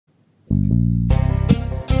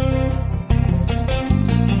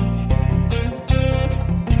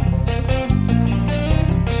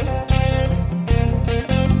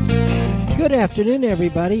Good afternoon,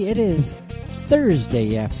 everybody. It is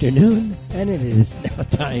Thursday afternoon, and it is now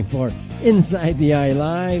time for Inside the Eye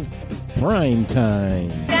Live Prime Time.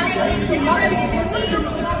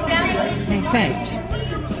 Hey, Fetch.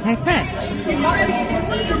 Hey,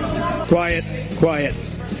 Fetch. Quiet.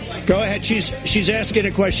 Go ahead. She's asking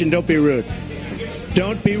a question. Don't be rude.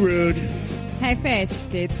 Don't be rude. Hey, Fetch,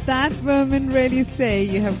 did that woman really say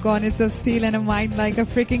you have garnets of steel and a mind like a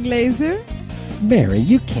freaking laser? Mary,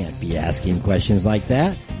 you can't be asking questions like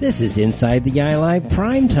that. This is Inside the Eye Live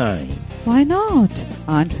Prime Time. Why not?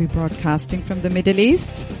 Aren't we broadcasting from the Middle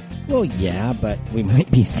East? Well, yeah, but we might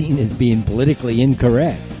be seen as being politically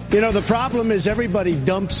incorrect. You know, the problem is everybody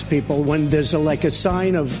dumps people when there's a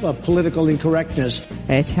sign of political incorrectness.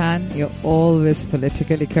 Fetchan, you're always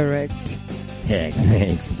politically correct. Heck,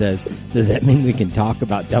 thanks. Does that mean we can talk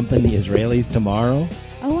about dumping the Israelis tomorrow?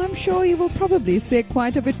 Oh, I'm sure you will probably say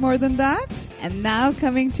quite a bit more than that. And now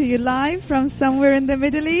coming to you live from somewhere in the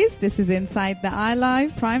Middle East, this is Inside the Eye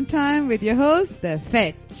Live Prime Time with your host, The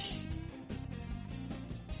Fetch.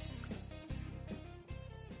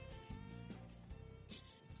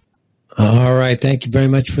 All right. Thank you very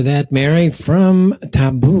much for that, Mary. From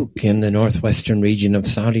Tabuk in the northwestern region of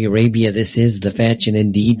Saudi Arabia, this is The Fetch, and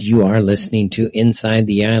indeed you are listening to Inside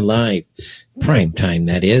the Eye Live. Prime time,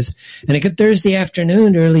 that is. And a good Thursday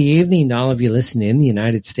afternoon, early evening to all of you listening in the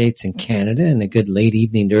United States and Canada, and a good late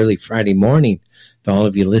evening to early Friday morning to all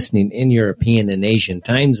of you listening in European and Asian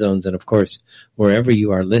time zones, and of course, wherever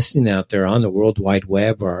you are listening out there on the World Wide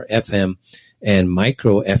Web or FM and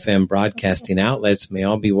micro FM broadcasting outlets. May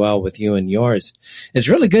all be well with you and yours. It's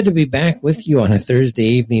really good to be back with you on a Thursday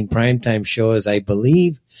evening primetime show, as I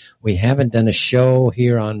believe we haven't done a show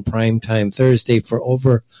here on Primetime Thursday for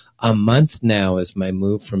over a month now, as my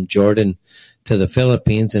move from Jordan to the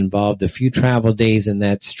Philippines involved a few travel days in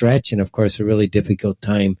that stretch, and of course a really difficult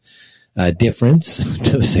time difference,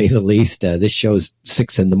 to say the least. This show's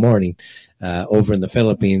 6 a.m. Over in the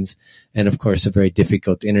Philippines, and of course a very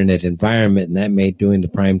difficult internet environment, and that made doing the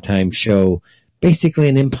primetime show basically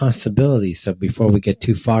an impossibility. So before we get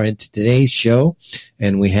too far into today's show,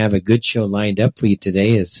 and we have a good show lined up for you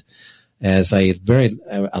today, as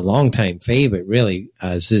a long-time favorite, really,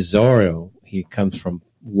 Zezorro. He comes from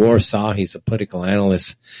Warsaw. He's a political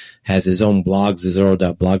analyst, has his own blog,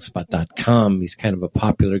 zezorro.blogspot.com. He's kind of a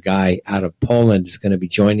popular guy out of Poland. He's going to be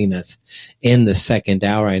joining us in the second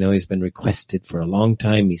hour. I know he's been requested for a long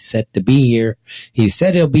time. He's set to be here. He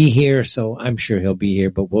said he'll be here, so I'm sure he'll be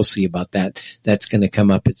here, but we'll see about that. That's going to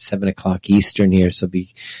come up at 7 o'clock Eastern here, so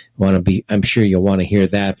I'm sure you'll want to hear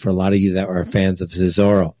that for a lot of you that are fans of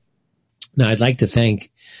Zezorro. Now, I'd like to thank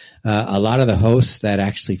a lot of the hosts that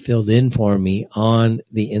actually filled in for me on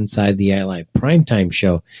the Inside the Eye Live Primetime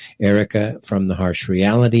show. Erica from The Harsh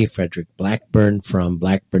Reality, Frederick Blackburn from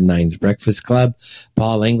Blackburn 9's Breakfast Club,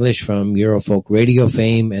 Paul English from Eurofolk Radio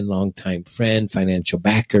fame and longtime friend, financial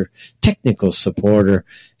backer, technical supporter,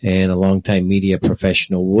 and a longtime media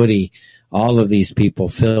professional, Woody. All of these people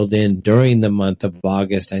filled in during the month of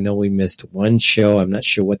August. I know we missed one show. I'm not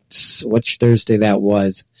sure which Thursday that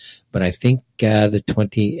was, but I think the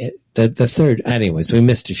 3rd. Anyways, we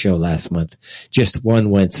missed a show last month. Just one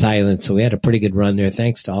went silent, so we had a pretty good run there.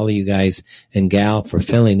 Thanks to all of you guys and gal for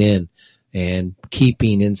filling in and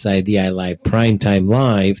keeping Inside the Eye Live Primetime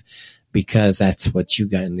live, because that's what you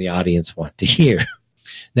got in the audience want to hear.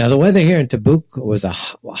 Now, the weather here in Tabuk was a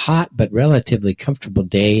hot but relatively comfortable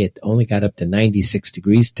day. It only got up to 96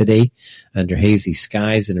 degrees today under hazy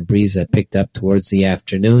skies and a breeze that picked up towards the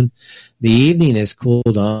afternoon. The evening has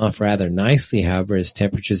cooled off rather nicely, however, as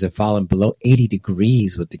temperatures have fallen below 80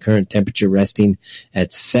 degrees, with the current temperature resting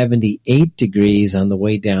at 78 degrees on the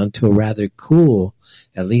way down to a rather cool,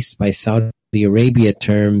 at least by Saudi Arabia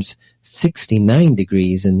terms, 69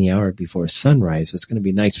 degrees in the hour before sunrise. So it's going to be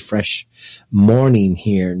a nice fresh morning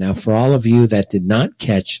here. Now, for all of you that did not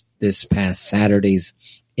catch this past Saturday's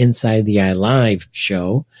Inside the Eye Live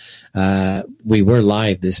show, we were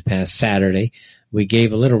live this past Saturday. We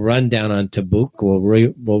gave a little rundown on Tabuk.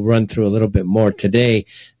 We'll run through a little bit more today.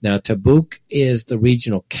 Now, Tabuk is the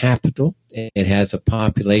regional capital. It has a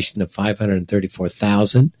population of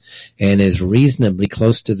 534,000 and is reasonably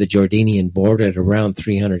close to the Jordanian border at around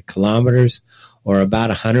 300 kilometers, or about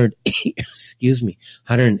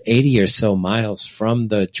 180 or so miles from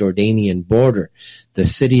the Jordanian border. The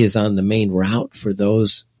city is on the main route for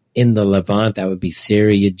those in the Levant. That would be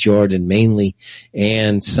Syria, Jordan mainly,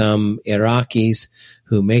 and some Iraqis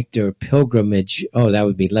who make their pilgrimage. Oh, that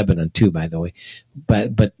would be Lebanon too, by the way,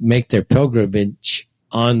 but make their pilgrimage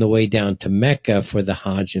on the way down to Mecca for the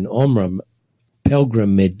Hajj and Umrah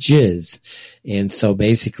pilgrimages. And so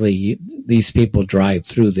basically these people drive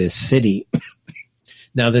through this city.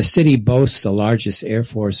 Now, the city boasts the largest Air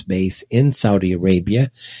Force base in Saudi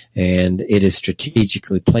Arabia, and it is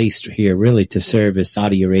strategically placed here really to serve as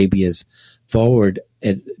Saudi Arabia's forward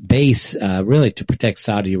base, really to protect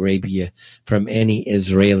Saudi Arabia from any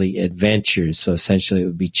Israeli adventures. So essentially it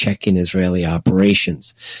would be checking Israeli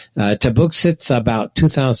operations. Tabuk sits about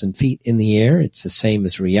 2,000 feet in the air. It's the same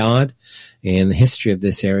as Riyadh. And the history of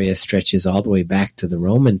this area stretches all the way back to the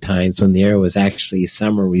Roman times when the area was actually a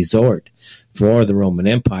summer resort for the Roman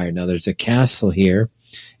Empire. Now there's a castle here.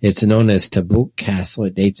 It's known as Tabuk Castle.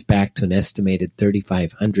 It dates back to an estimated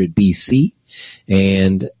 3500 BC.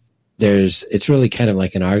 And it's really kind of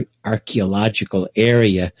like an archaeological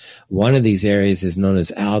area. One of these areas is known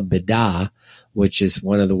as Al-Bida, which is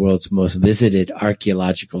one of the world's most visited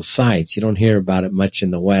archaeological sites. You don't hear about it much in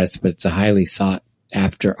the West, but it's a highly sought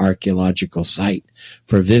after archaeological site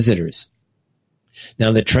for visitors.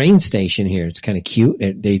 Now, the train station here, it's kind of cute.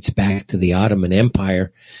 It dates back to the Ottoman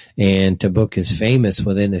Empire, and Tabuk is famous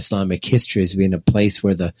within Islamic history as being a place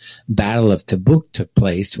where the Battle of Tabuk took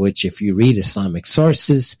place, which if you read Islamic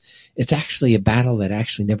sources, it's actually a battle that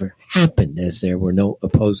actually never happened, as there were no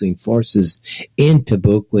opposing forces in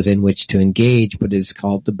Tabuk within which to engage, but it's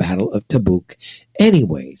called the Battle of Tabuk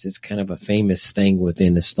anyways. It's kind of a famous thing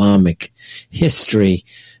within Islamic history.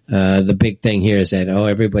 The big thing here is that,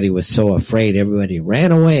 everybody was so afraid, everybody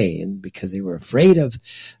ran away, and because they were afraid of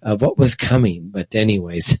what was coming. But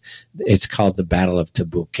anyways, it's called the Battle of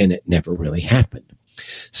Tabuk, and it never really happened.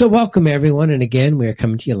 So welcome everyone, and again, we are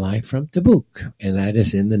coming to you live from Tabuk, and that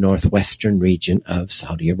is in the northwestern region of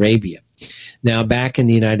Saudi Arabia. Now, back in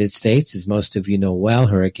the United States, as most of you know well,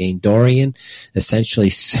 Hurricane Dorian essentially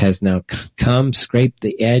has now scraped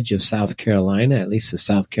the edge of South Carolina, at least the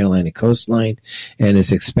South Carolina coastline, and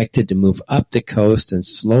is expected to move up the coast and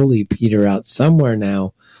slowly peter out somewhere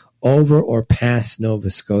now over or past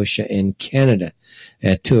Nova Scotia in Canada.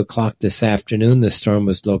 At 2 o'clock this afternoon, the storm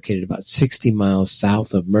was located about 60 miles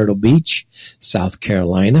south of Myrtle Beach, South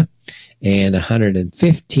Carolina, and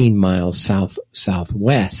 115 miles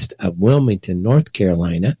southwest of Wilmington, North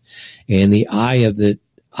Carolina. And the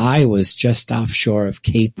eye was just offshore of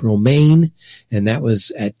Cape Romaine, and that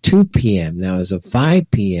was at 2 p.m. Now, as of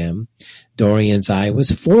 5 p.m., Dorian's eye was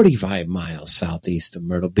 45 miles southeast of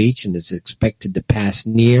Myrtle Beach and is expected to pass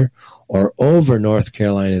near or over North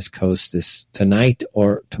Carolina's coast tonight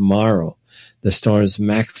or tomorrow. The storm's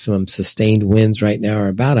maximum sustained winds right now are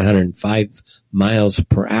about 105 miles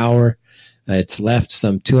per hour. It's left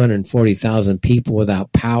some 240,000 people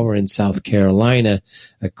without power in South Carolina,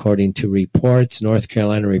 according to reports. North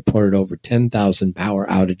Carolina reported over 10,000 power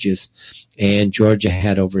outages, and Georgia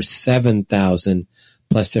had over 7,000,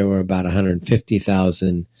 plus there were about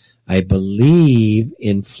 150,000, I believe,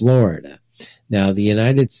 in Florida. Now,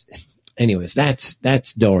 anyways,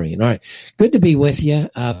 that's Dorian. All right. Good to be with you.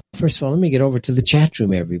 First of all, let me get over to the chat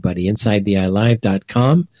room, everybody,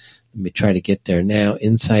 InsideTheEyeLive.com. Let me try to get there now.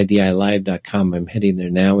 InsideTheEyeLive.com. I'm heading there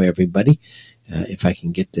now, everybody. If I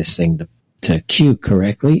can get this thing to queue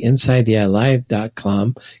correctly.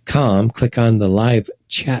 InsideTheEyeLive.com. Click on the live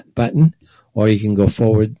chat button, or you can go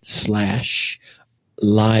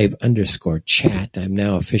 /live_chat. I'm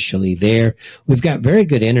now officially there. We've got very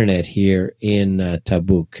good internet here in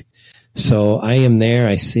Tabuk. So I am there.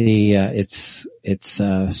 I see it's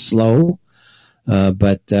slow,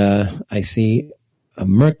 but I see a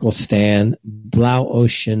Merkelstan, Blau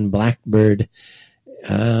Ocean, Blackbird,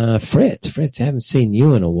 Fritz. Fritz, I haven't seen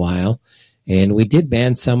you in a while. And we did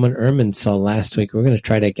ban someone, Ermansel, last week. We're going to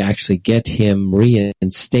try to actually get him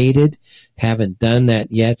reinstated. Haven't done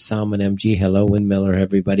that yet. Salman MG, hello, Windmiller,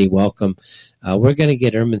 everybody, welcome. We're going to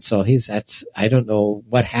get Ermansel. I don't know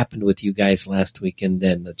what happened with you guys last week in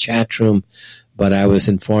the chat room, but I was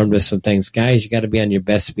informed of some things. Guys, you got to be on your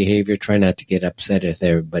best behavior. Try not to get upset with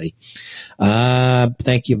everybody.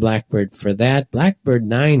 Thank you, Blackbird, for that. Blackbird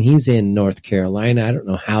 9, he's in North Carolina. I don't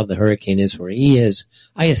know how the hurricane is where he is.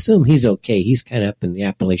 I assume he's okay. He's kind of up in the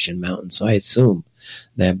Appalachian Mountains, so I assume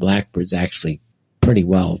that Blackbird's actually pretty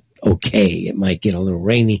well okay. It might get a little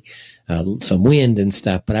rainy, some wind and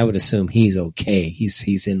stuff, but I would assume he's okay.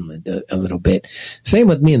 He's inland a little bit. Same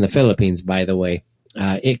with me in the Philippines, by the way.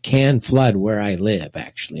 It can flood where I live,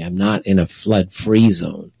 actually. I'm not in a flood-free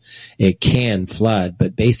zone. It can flood,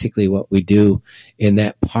 but basically what we do in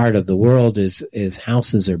that part of the world is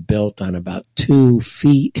houses are built on about 2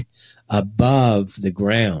 feet above the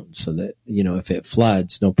ground so that, if it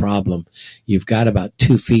floods, no problem. You've got about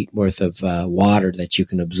 2 feet worth of water that you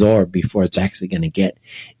can absorb before it's actually going to get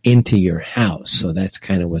into your house. So that's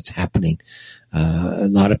kind of what's happening. A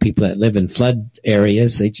lot of people that live in flood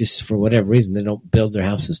areas, they just, for whatever reason, they don't build their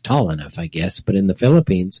houses tall enough, I guess. But in the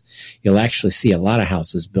Philippines, you'll actually see a lot of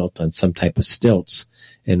houses built on some type of stilts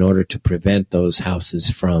in order to prevent those houses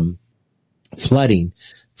from flooding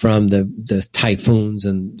from the typhoons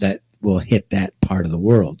and that will hit that part of the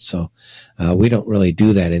world. So we don't really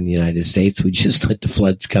do that in the United States. We just let the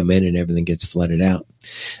floods come in and everything gets flooded out.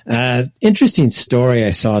 Interesting story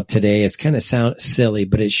I saw today. It's kind of sound silly,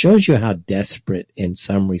 but it shows you how desperate in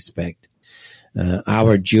some respect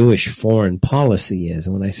our Jewish foreign policy is.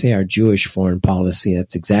 And when I say our Jewish foreign policy,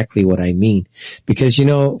 that's exactly what I mean. Because,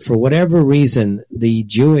 for whatever reason, the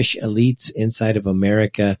Jewish elites inside of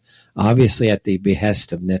America, obviously at the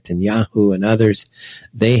behest of Netanyahu and others,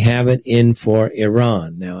 they have it in for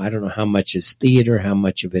Iran. Now, I don't know how much is theater, how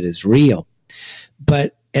much of it is real.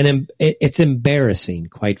 But it's embarrassing,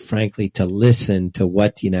 quite frankly, to listen to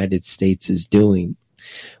what the United States is doing.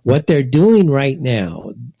 What they're doing right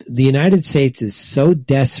now, the United States is so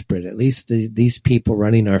desperate, at least these people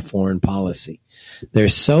running our foreign policy, they're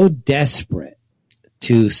so desperate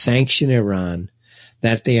to sanction Iran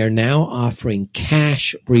that they are now offering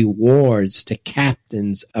cash rewards to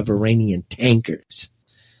captains of Iranian tankers.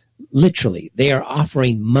 Literally, they are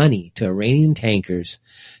offering money to Iranian tankers,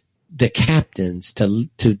 the captains,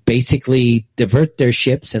 to basically divert their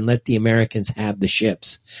ships and let the Americans have the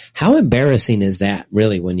ships. How embarrassing is that,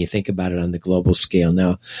 really, when you think about it on the global scale?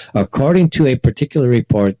 Now, according to a particular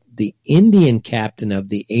report, the Indian captain of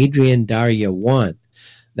the Adrian Darya 1,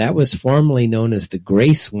 that was formerly known as the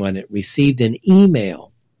Grace 1, it received an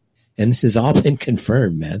email. And this has all been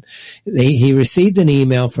confirmed, man. He received an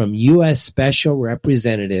email from U.S. Special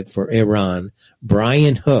Representative for Iran,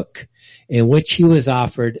 Brian Hook, in which he was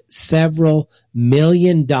offered several $1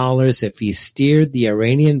 million if he steered the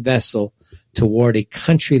Iranian vessel toward a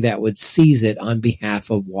country that would seize it on behalf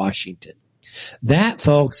of Washington. That,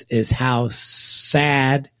 folks, is how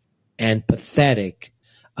sad and pathetic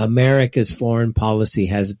America's foreign policy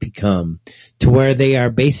has become, to where they are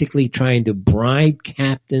basically trying to bribe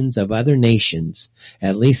captains of other nations,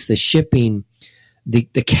 at least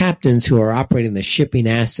the captains who are operating the shipping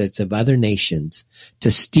assets of other nations, to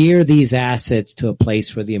steer these assets to a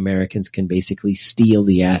place where the Americans can basically steal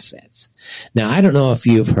the assets. Now, I don't know if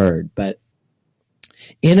you've heard, but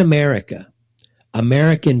in America,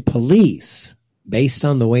 American police, based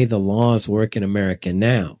on the way the laws work in America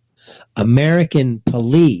now, American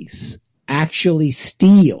police actually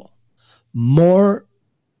steal more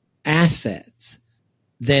assets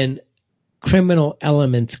than criminal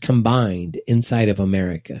elements combined inside of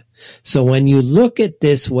America. So when you look at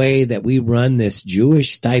this way that we run this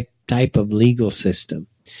Jewish type of legal system,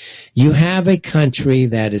 you have a country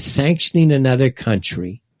that is sanctioning another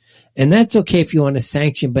country, and that's okay if you want to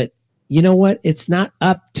sanction, but you know what? It's not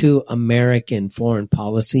up to American foreign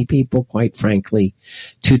policy people, quite frankly,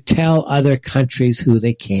 to tell other countries who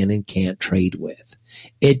they can and can't trade with.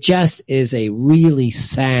 It just is a really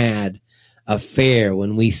sad affair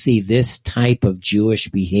when we see this type of Jewish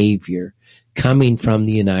behavior coming from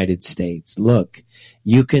the United States. Look,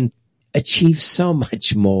 you can achieve so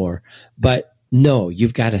much more, but no,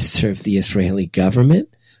 you've got to serve the Israeli government.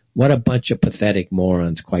 What a bunch of pathetic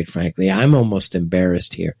morons, quite frankly. I'm almost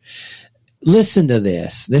embarrassed here. Listen to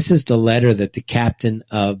this. This is the letter that the captain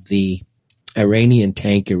of the Iranian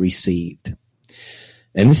tanker received.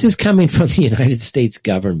 And this is coming from the United States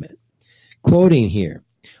government. Quoting here,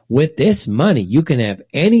 "With this money, you can have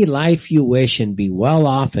any life you wish and be well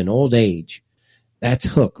off in old age." That's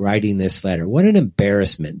Hook writing this letter. What an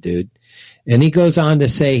embarrassment, dude. And he goes on to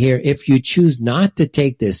say here, "If you choose not to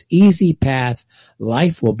take this easy path,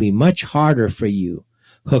 life will be much harder for you,"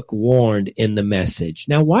 Hook warned in the message.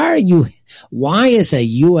 Now, why is a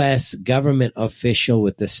U.S. government official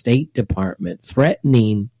with the State Department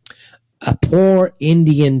threatening a poor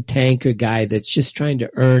Indian tanker guy that's just trying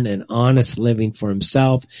to earn an honest living for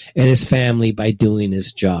himself and his family by doing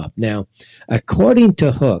his job? Now, according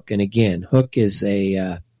to Hook, and again, Hook is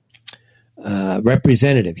a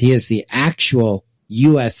representative. He is the actual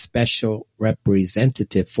U.S. Special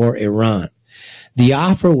Representative for Iran. The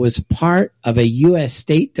offer was part of a U.S.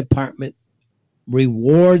 State Department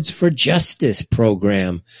Rewards for Justice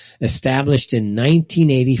program established in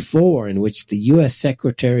 1984, in which the U.S.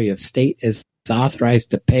 Secretary of State is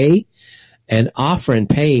authorized to pay and offer and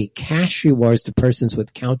pay cash rewards to persons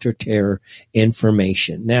with counterterror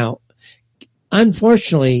information. Now,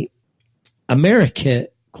 unfortunately, America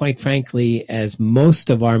quite frankly, as most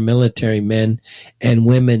of our military men and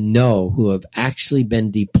women know who have actually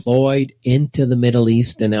been deployed into the Middle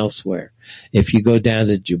East and elsewhere. If you go down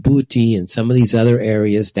to Djibouti and some of these other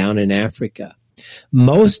areas down in Africa,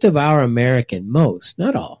 most of our American,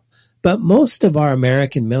 not all, but most of our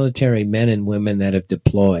American military men and women that have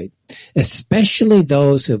deployed, especially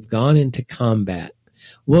those who have gone into combat,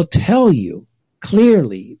 will tell you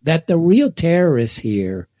clearly that the real terrorists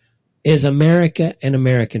here is America and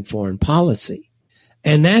American foreign policy.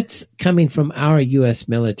 And that's coming from our U.S.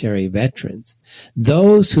 military veterans,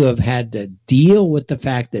 those who have had to deal with the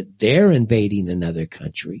fact that they're invading another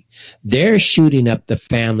country, they're shooting up the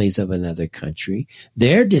families of another country,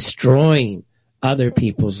 they're destroying other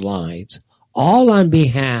people's lives, all on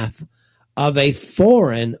behalf of a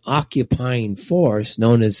foreign occupying force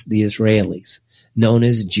known as the Israelis, known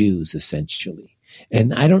as Jews, essentially.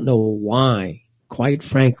 And I don't know why. Quite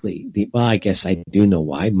frankly, I guess I do know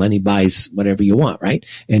why. Money buys whatever you want, right?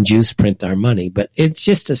 And Jews print our money. But it's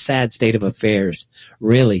just a sad state of affairs,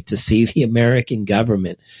 really, to see the American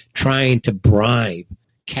government trying to bribe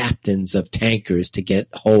captains of tankers to get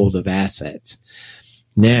hold of assets.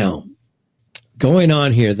 Now, going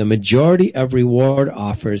on here, the majority of reward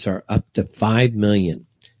offers are up to $5 million.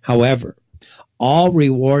 However, all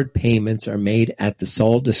reward payments are made at the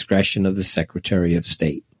sole discretion of the Secretary of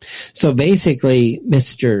State. So basically,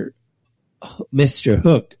 Mr.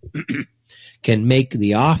 Hook can make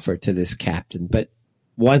the offer to this captain, but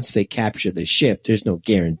once they capture the ship, there's no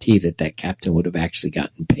guarantee that that captain would have actually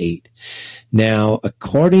gotten paid. Now,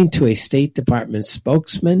 according to a State Department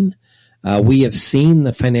spokesman, we have seen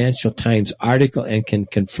the Financial Times article and can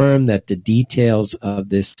confirm that the details of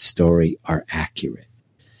this story are accurate.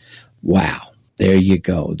 Wow. There you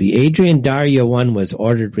go. The Adrian Dario one was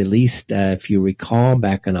ordered released, if you recall,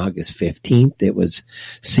 back on August 15th. It was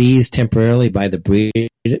seized temporarily by the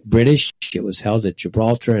British. It was held at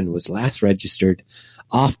Gibraltar and was last registered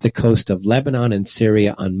off the coast of Lebanon and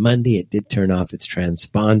Syria on Monday. It did turn off its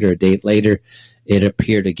transponder. A day later, it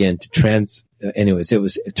appeared again to it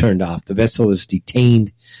was turned off. The vessel was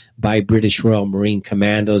detained by British Royal Marine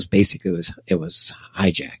Commandos. Basically, it was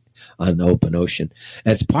hijacked on the open ocean.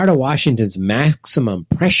 As part of Washington's maximum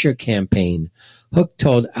pressure campaign, Hook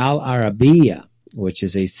told Al Arabiya, which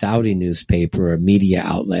is a Saudi newspaper or media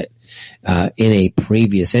outlet, in a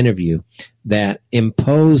previous interview, that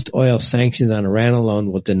imposed oil sanctions on Iran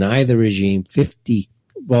alone will deny the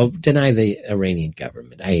Iranian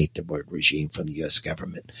government. I hate the word regime from the U.S.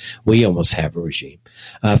 government. We almost have a regime.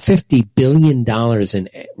 $50 billion in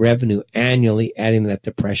revenue annually, adding that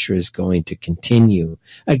the pressure is going to continue.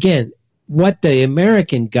 Again, what the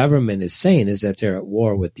American government is saying is that they're at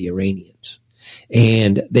war with the Iranians.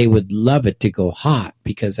 And they would love it to go hot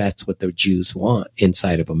because that's what the Jews want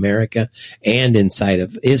inside of America and inside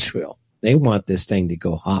of Israel. They want this thing to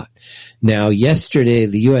go hot. Now, yesterday,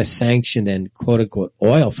 the U.S. sanctioned and quote-unquote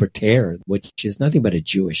oil for terror, which is nothing but a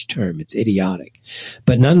Jewish term. It's idiotic.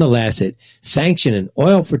 But nonetheless, it sanctioned an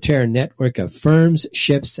oil for terror network of firms,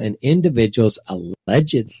 ships, and individuals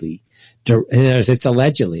allegedly, it's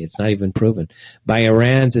allegedly, it's not even proven, by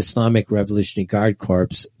Iran's Islamic Revolutionary Guard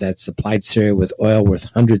Corps that supplied Syria with oil worth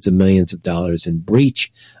hundreds of millions of dollars in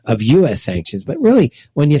breach of U.S. sanctions. But really,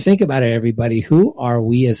 when you think about it, everybody, who are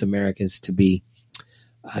we as Americans to be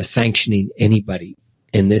sanctioning anybody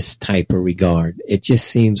in this type of regard? It just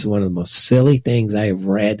seems one of the most silly things I have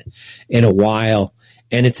read in a while,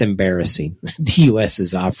 and it's embarrassing. The U.S.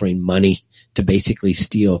 is offering money to basically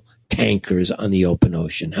steal tankers on the open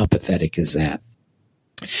ocean. How pathetic is that?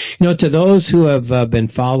 You know, to those who have been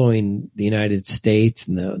following the United States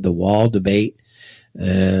and the wall debate,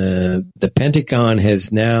 the Pentagon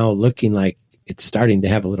has now looking like it's starting to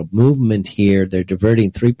have a little movement here. They're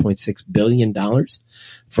diverting $3.6 billion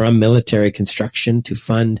from military construction to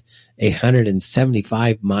fund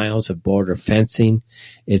 175 miles of border fencing.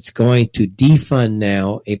 It's going to defund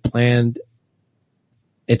now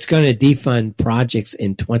it's going to defund projects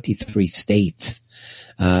in 23 states,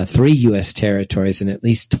 3 U.S. territories, and at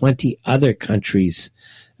least 20 other countries.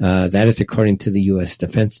 That is according to the U.S.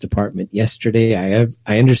 Defense Department yesterday.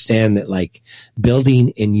 I understand that like building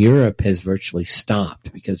in Europe has virtually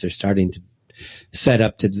stopped because they're starting to set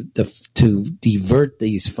up to divert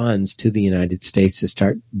these funds to the United States to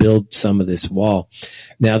start build some of this wall.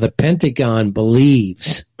 Now the Pentagon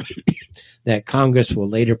believes that Congress will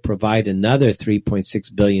later provide another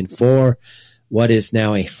 $3.6 billion for what is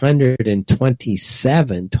now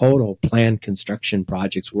 127 total planned construction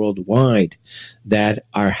projects worldwide that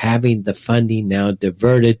are having the funding now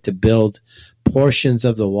diverted to build portions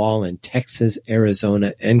of the wall in Texas,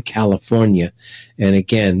 Arizona, and California. And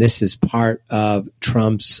again, this is part of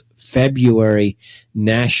Trump's February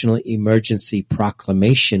national emergency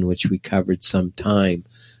proclamation, which we covered some time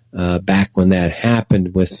back when that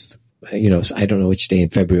happened with, I don't know which day in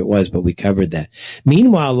February it was, but we covered that.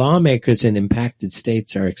 Meanwhile, lawmakers in impacted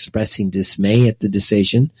states are expressing dismay at the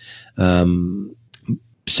decision.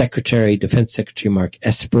 Defense Secretary Mark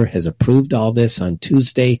Esper has approved all this on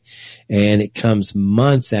Tuesday, and it comes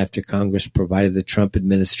months after Congress provided the Trump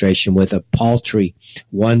administration with a paltry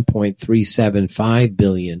 $1.375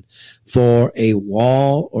 billion for a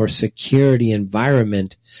wall or security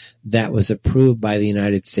environment that was approved by the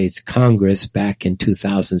United States Congress back in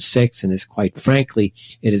 2006, and is quite frankly,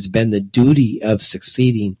 it has been the duty of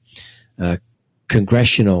succeeding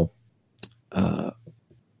congressional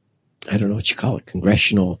I don't know what you call it,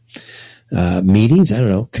 congressional meetings. I don't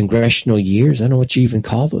know, congressional years. I don't know what you even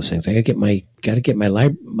call those things. I gotta get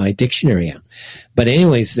my dictionary out. But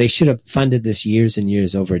anyways, they should have funded this years and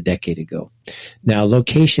years, over a decade ago. Now,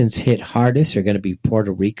 locations hit hardest are going to be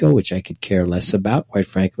Puerto Rico, which I could care less about, quite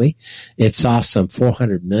frankly. It saw some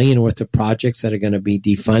 $400 million worth of projects that are going to be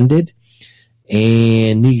defunded.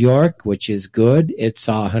 And New York, which is good, it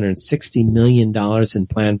saw $160 million in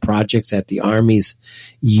planned projects at the Army's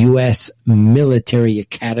U.S. Military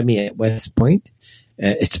Academy at West Point.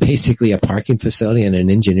 It's basically a parking facility, and an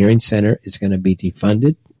engineering center is going to be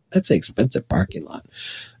defunded. That's an expensive parking lot.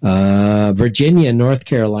 Virginia and North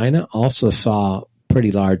Carolina also saw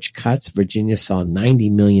pretty large cuts. Virginia saw $90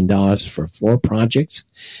 million for 4 projects,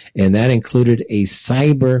 and that included a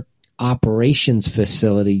cyber operations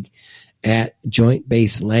facility at Joint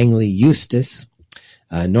Base Langley Eustis.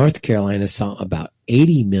 North Carolina saw about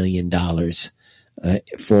 $80 million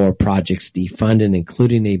for projects defunded,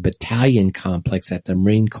 including a battalion complex at the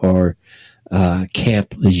Marine Corps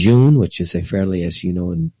Camp Lejeune, which is a fairly, as you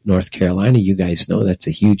know, in North Carolina, you guys know that's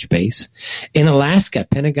a huge base. In Alaska,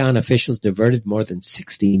 Pentagon officials diverted more than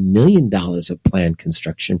 $60 million of planned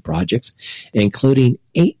construction projects, including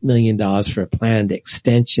 $8 million for a planned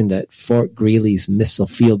extension at Fort Greely's Missile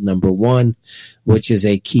Field No. 1, which is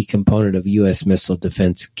a key component of U.S. missile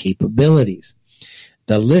defense capabilities.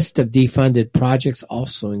 The list of defunded projects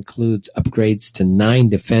also includes upgrades to 9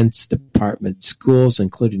 Defense Department schools,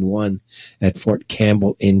 including 1 at Fort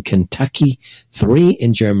Campbell in Kentucky, 3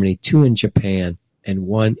 in Germany, 2 in Japan, and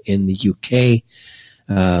 1 in the UK.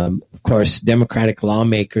 Of course, Democratic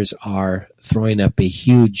lawmakers are throwing up a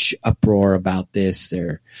huge uproar about this.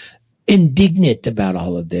 They're indignant about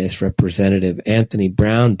all of this. Representative Anthony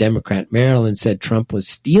Brown, Democrat, Maryland, said Trump was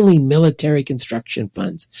stealing military construction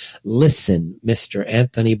funds. Listen, Mr.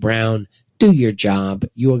 Anthony Brown, do your job.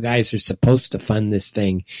 You guys are supposed to fund this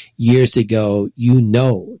thing years ago. You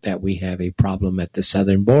know that we have a problem at the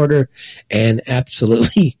southern border, and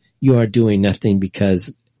absolutely you are doing nothing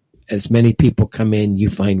because as many people come in, you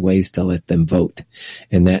find ways to let them vote.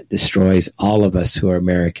 And that destroys all of us who are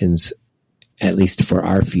Americans, at least for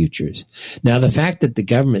our futures. Now, the fact that the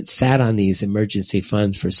government sat on these emergency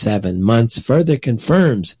funds for 7 months further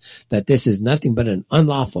confirms that this is nothing but an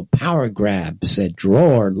unlawful power grab, said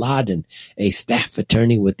Dror Laden, a staff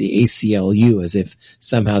attorney with the ACLU, as if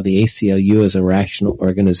somehow the ACLU is a rational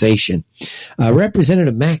organization.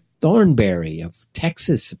 Representative Mac Thornberry of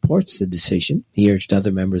Texas supports the decision. He urged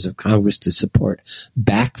other members of Congress to support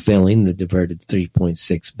backfilling the diverted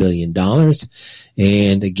 $3.6 billion.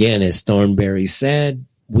 And again, as Thornberry said,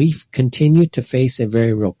 we've continued to face a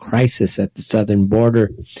very real crisis at the southern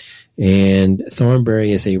border. And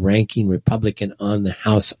Thornberry is a ranking Republican on the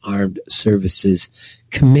House Armed Services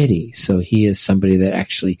Committee. So he is somebody that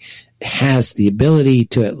actually has the ability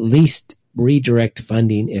to at least redirect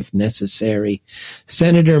funding if necessary.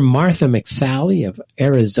 Senator Martha McSally of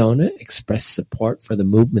Arizona expressed support for the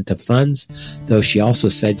movement of funds, though she also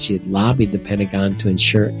said she had lobbied the Pentagon to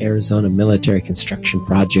ensure Arizona military construction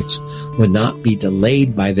projects would not be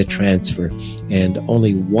delayed by the transfer, and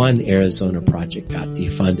only 1 Arizona project got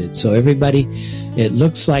defunded. So everybody, it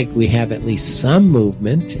looks like we have at least some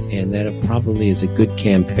movement, and that it probably is a good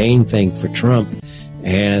campaign thing for Trump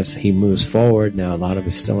as he moves forward. Now, a lot of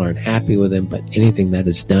us still aren't happy with him, but anything that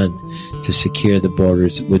is done to secure the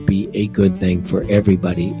borders would be a good thing for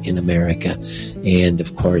everybody in America. And,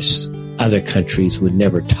 of course, other countries would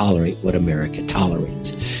never tolerate what America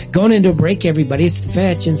tolerates. Going into a break, everybody. It's The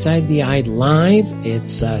Fetch Inside the Eye Live.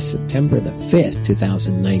 It's September the 5th,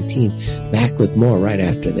 2019. Back with more right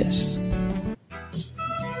after this.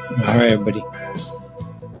 All right, everybody.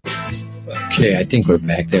 Okay, I think we're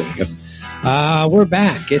back. There we go. We're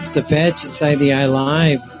back. It's The Fetch Inside the Eye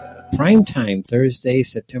Live, primetime Thursday,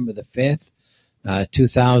 September the 5th.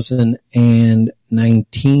 2019.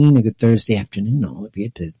 A good Thursday afternoon, all of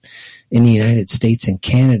you, in the United States and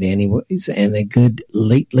Canada anyways, and a good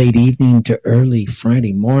late evening to early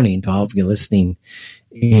Friday morning to all of you listening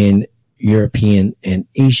in European and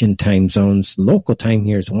Asian time zones. Local time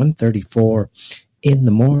here is 1:34 in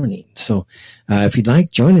the morning. So if you'd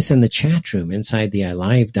like, join us in the chat room,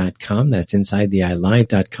 InsideTheEyeLive.com. That's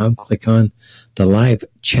InsideTheEyeLive.com. Click on the live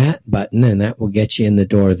chat button, and that will get you in the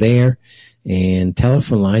door there. And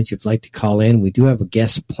telephone lines, if you'd like to call in, we do have a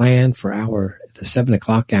guest plan for the 7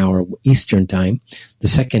 o'clock hour Eastern time, the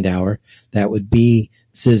second hour. That would be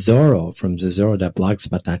Zezorro from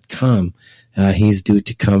Zezorro.blogspot.com. He's due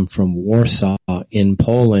to come from Warsaw in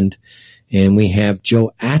Poland. And we have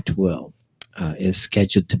Joe Atwill is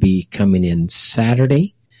scheduled to be coming in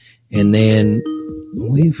Saturday. And then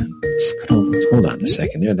hold on a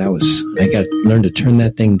second there. I got to learn to turn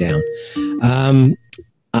that thing down.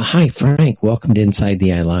 Hi, Frank. Welcome to Inside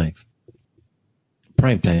the Eye Live.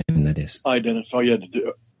 Prime time, that is. Hi, Dennis. All you had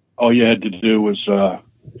to do was, put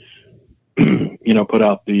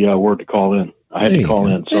out the word to call in. I had to call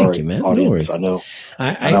in. Sorry, thank you, man. audience. No worries.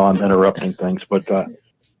 I know I'm interrupting things, but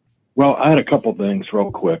well, I had a couple things real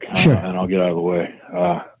quick, sure. And I'll get out of the way.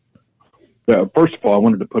 First of all, I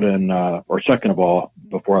wanted to put in, or second of all,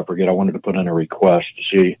 before I forget, I wanted to put in a request to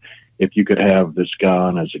see if you could have this guy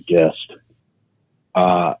on as a guest.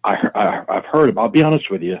 I've heard. I'll be honest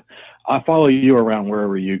with you. I follow you around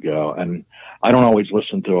wherever you go, and I don't always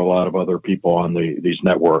listen to a lot of other people on these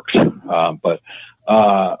networks. But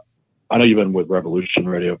I know you've been with Revolution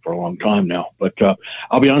Radio for a long time now. But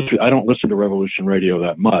I'll be honest with you, I don't listen to Revolution Radio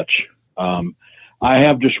that much. I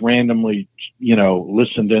have just randomly,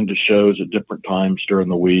 listened into shows at different times during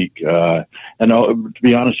the week. And to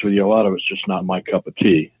be honest with you, a lot of it's just not my cup of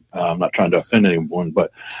tea. I'm not trying to offend anyone,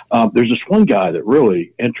 but there's this one guy that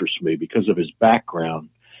really interests me because of his background.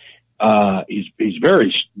 He's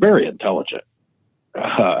very, very intelligent.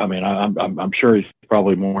 I'm sure he's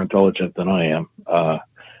probably more intelligent than I am.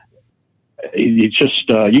 He's just,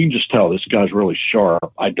 you can just tell this guy's really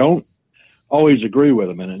sharp. I don't always agree with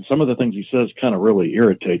him, and some of the things he says kind of really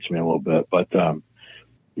irritates me a little bit, but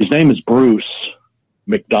his name is Bruce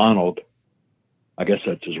McDonald. I guess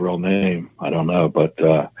that's his real name. I don't know, but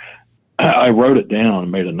I wrote it down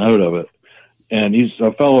and made a note of it. And he's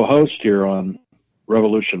a fellow host here on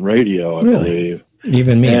Revolution Radio, I believe.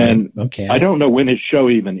 Even me. And okay. I don't know when his show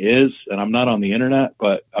even is, and I'm not on the internet,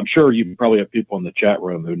 but I'm sure you probably have people in the chat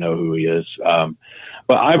room who know who he is. But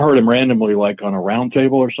I've heard him randomly, like on a round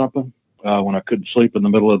table or something, when I couldn't sleep in the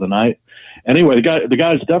middle of the night. Anyway, the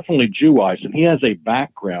guy's definitely Jewish, and he has a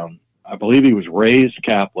background. I believe he was raised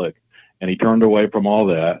Catholic, and he turned away from all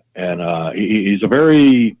that. And he's a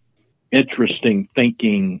very interesting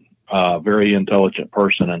thinking, very intelligent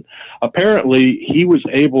person. And apparently he was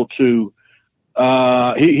able to,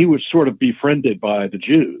 he was sort of befriended by the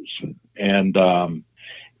Jews, and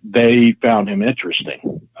they found him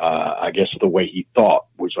interesting. I guess the way he thought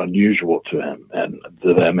was unusual to him and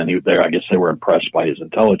to them, and I guess they were impressed by his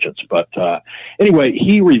intelligence. But anyway,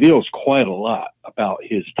 he reveals quite a lot about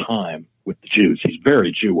his time with the Jews. He's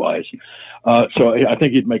very Jew-wise. So I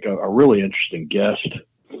think he'd make a really interesting guest.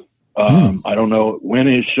 I don't know when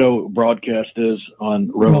his show broadcast is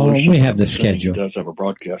on Revolution. Well, we have the schedule. He does have a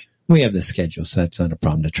broadcast. We have the schedule, so that's not a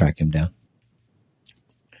problem to track him down.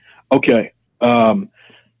 Okay.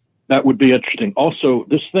 That would be interesting. Also,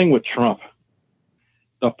 this thing with Trump,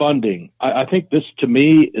 the funding, I think this to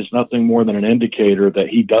me is nothing more than an indicator that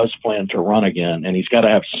he does plan to run again, and he's got to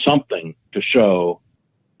have something to show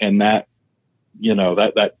in that,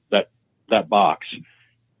 that box,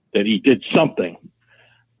 that he did something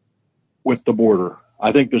with the border.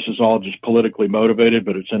 I think this is all just politically motivated,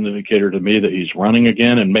 but it's an indicator to me that he's running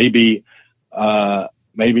again, and maybe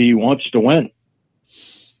he wants to win.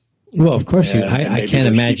 Well, of course, I can't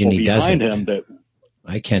imagine he doesn't.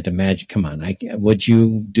 I can't imagine. Come on, would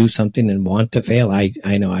you do something and want to fail? I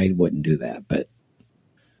know I wouldn't do that, but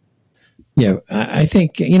yeah, I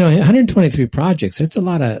think 123 projects. That's a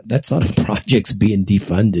lot of projects being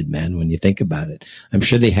defunded, man. When you think about it, I'm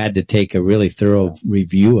sure they had to take a really thorough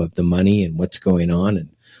review of the money and what's going on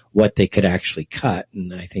and what they could actually cut,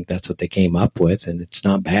 and I think that's what they came up with, and it's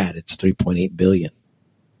not bad. It's $3.8 billion.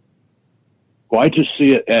 Well, I just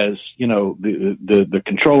see it as, the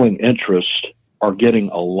controlling interests are getting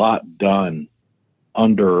a lot done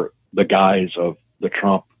under the guise of the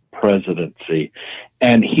Trump presidency.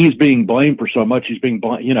 And he's being blamed for so much. He's being,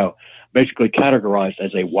 basically categorized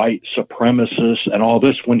as a white supremacist and all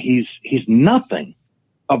this when he's nothing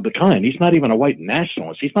of the kind. He's not even a white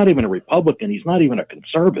nationalist. He's not even a Republican. He's not even a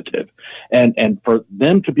conservative. And for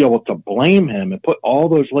them to be able to blame him and put all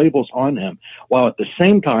those labels on him while at the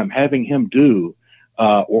same time having him do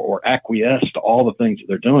or acquiesce to all the things that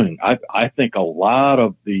they're doing, I think a lot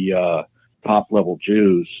of the top level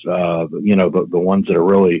Jews, the ones that are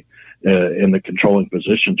really in the controlling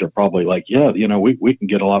positions are probably like, yeah, we can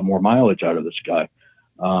get a lot more mileage out of this guy.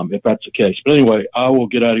 If that's the case. But anyway, I will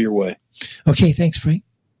get out of your way. Okay, thanks, Frank.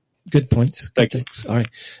 Good points. Thanks. All right.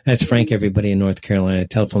 That's Frank, everybody in North Carolina.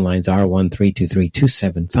 Telephone lines are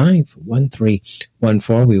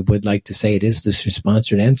 1-323-275-1314. We would like to say it is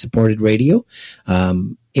listener-sponsored and supported radio.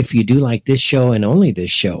 If you do like this show and only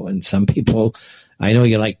this show, and some people, I know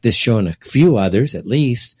you like this show and a few others at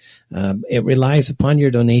least, it relies upon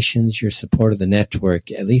your donations, your support of the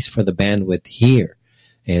network, at least for the bandwidth here.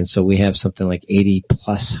 And so we have something like 80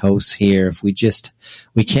 plus hosts here. If we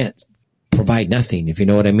can't provide nothing, if you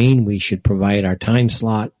know what I mean. We should provide our time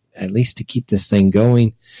slot at least to keep this thing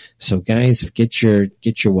going. So guys, get your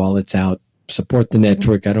wallets out, support the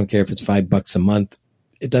network. I don't care if it's $5 a month.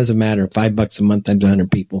 It doesn't matter. $5 a month times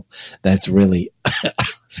 100 people. That's really,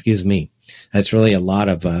 excuse me. That's really a lot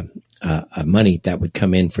of money that would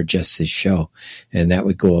come in for just this show. And that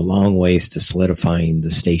would go a long ways to solidifying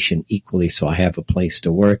the station equally. So I have a place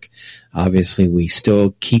to work. Obviously, we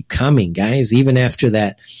still keep coming, guys, even after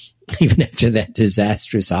that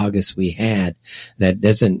disastrous August we had. That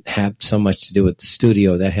doesn't have so much to do with the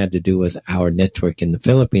studio. That had to do with our network in the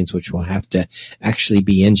Philippines, which will have to actually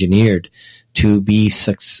be engineered to be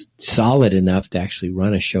solid enough to actually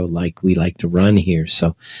run a show like we like to run here.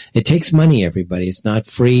 So it takes money, everybody. It's not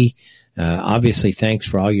free. Obviously, thanks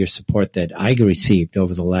for all your support that I received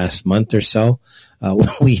over the last month or so.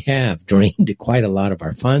 We have drained quite a lot of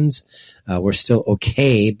our funds. We're still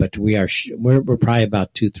okay, but we're probably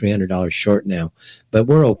about $200-300 short now, but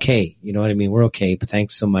we're okay. You know what I mean? We're okay. But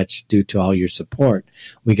thanks so much due to all your support.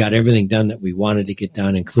 We got everything done that we wanted to get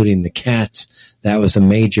done, including the cats. That was a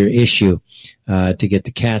major issue, to get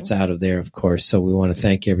the cats out of there, of course. So we want to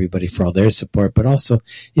thank everybody for all their support, but also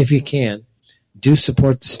if you can, do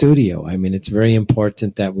support the studio. I mean, it's very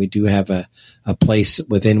important that we do have a place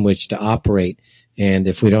within which to operate. And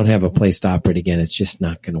if we don't have a place to operate again, it's just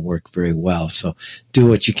not going to work very well. So do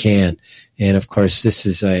what you can. And of course, this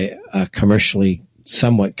is a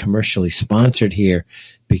somewhat commercially sponsored here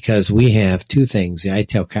because we have two things, the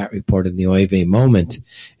ITEL Cat Report and the Oive Moment.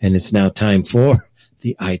 And it's now time for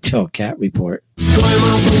the ITEL Cat Report. Climb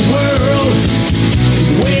out the world,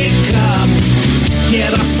 wake up,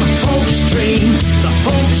 get off the hoax train, the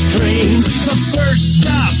first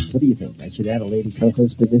stop. What do you think? I should add a lady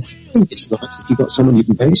co-host to this? It's nice if you've got someone you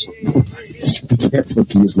can base on. Just be careful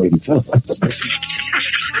to use lady co-host.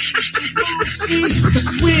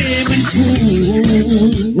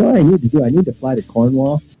 You know what I need to do? I need to fly to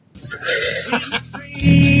Cornwall.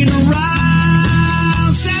 Train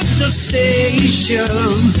arrives at the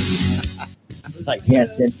station. Like, yeah,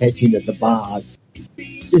 send fetching to the bog. Just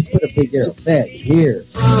put a big arrow. Fetch here.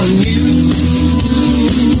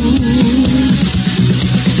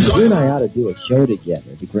 You and I ought to do a show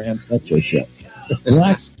together, the Graham Fletcher show.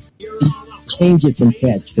 Let's change it from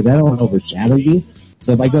Fetch, because I don't want to overshadow you.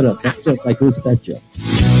 So if I go to Fletcher, it's like, who's Fletcher?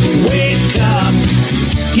 Wake up,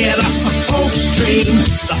 get off the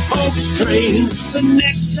hoax train. The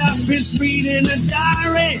next stop is reading a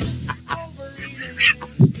diary.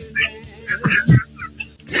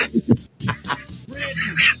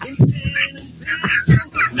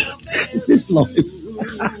 Is this live?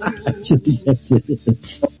 Actually, yes, it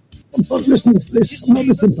is. I'm not listening to this. I'm not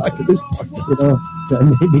listening back to this part. You know,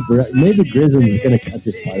 maybe Grism is going to cut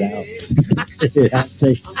this part out. He's going to cut it out and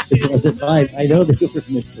say, this wasn't live. I know they were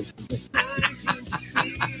missing.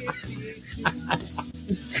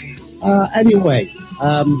 Anyway,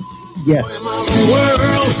 yes.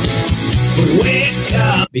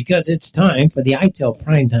 Because it's time for the ITEL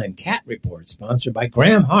Primetime Cat Report, sponsored by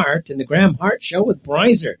Graham Hart and the Graham Hart Show with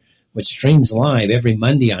Breiser, which streams live every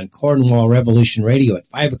Monday on Cornwall Revolution Radio at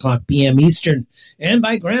 5 o'clock p.m. Eastern, and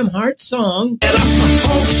by Graham Hart's song, Get off the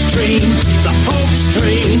hoax train,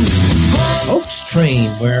 Hoax Train,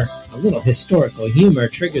 where a little historical humor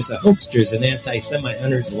triggers the hoaxsters and anti-Semite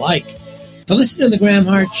hunters alike. To listen to the Graham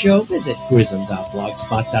Hart Show, visit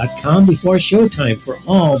grism.blogspot.com before showtime for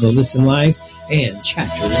all the Listen Live and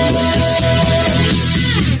Chatter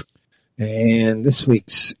links. And this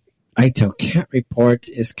week's ITEL Cat Report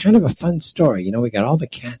is kind of a fun story. You know, we got all the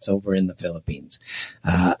cats over in the Philippines.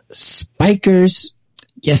 Spikers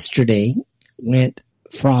yesterday went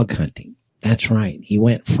frog hunting. That's right. He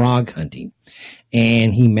went frog hunting,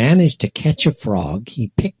 and he managed to catch a frog.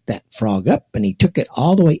 He picked that frog up, and he took it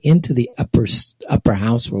all the way into the upper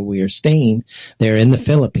house where we are staying there in the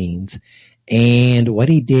Philippines. And what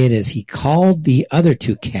he did is he called the other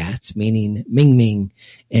two cats, meaning Ming Ming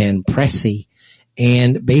and Pressy,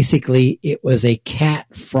 and basically it was a cat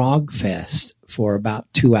frog fest for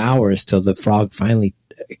about 2 hours till the frog finally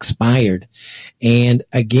expired. And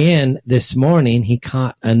again, this morning he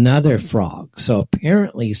caught another frog. So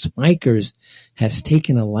apparently Spikers has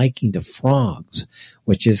taken a liking to frogs,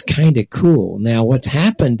 which is kind of cool. Now what's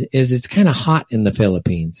happened is it's kind of hot in the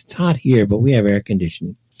Philippines. It's hot here, but we have air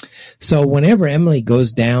conditioning. So whenever Emily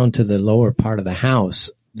goes down to the lower part of the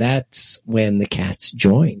house, that's when the cats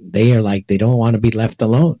join. They are like, they don't want to be left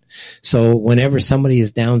alone. So whenever somebody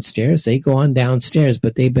is downstairs, they go on downstairs,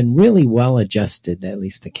 but they've been really well adjusted, at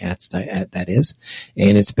least the cats, that is.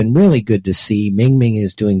 And it's been really good to see. Ming Ming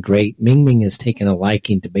is doing great. Ming Ming has taken a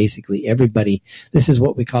liking to basically everybody. This is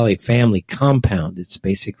what we call a family compound. It's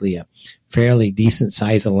basically a fairly decent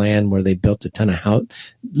size of land where they built a ton of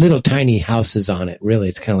little tiny houses on it. Really,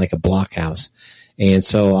 it's kind of like a block house. And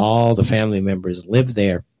so all the family members live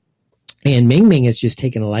there. And Ming Ming has just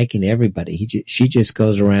taken a liking to everybody. She just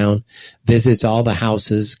goes around, visits all the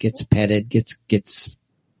houses, gets petted, gets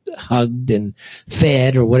hugged and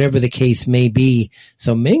fed, or whatever the case may be.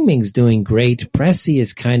 So Ming Ming's doing great. Pressy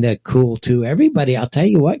is kind of cool too. Everybody, I'll tell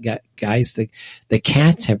you what, guys, the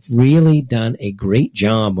cats have really done a great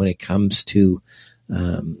job when it comes to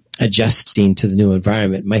adjusting to the new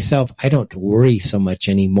environment. Myself, I don't worry so much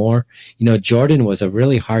anymore. You know, Jordan was a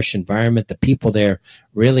really harsh environment. The people there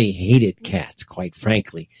really hated cats, quite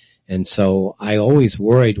frankly. And so I always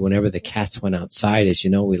worried whenever the cats went outside. As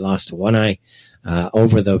you know, we lost one eye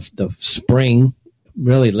over the spring,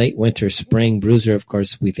 really late winter, spring. Bruiser, of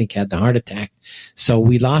course, we think had the heart attack. So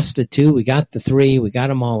we lost the two. We got the three. We got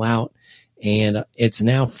them all out. And it's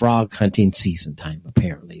now frog hunting season time,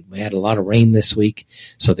 apparently. We had a lot of rain this week,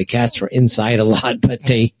 so the cats were inside a lot, but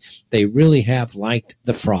they really have liked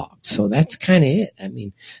the frogs. So that's kind of it. I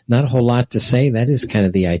mean, not a whole lot to say. That is kind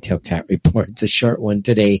of the ITEL Cat Report. It's a short one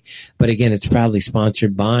today, but again, it's proudly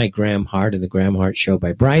sponsored by Graham Hart and the Graham Hart Show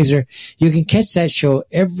by Breiser. You can catch that show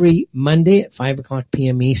every Monday at 5 o'clock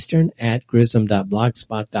p.m. Eastern at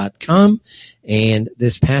grism.blogspot.com. And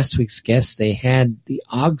this past week's guests, they had the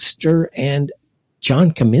Ogster and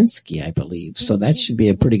John Kaminsky, I believe. So that should be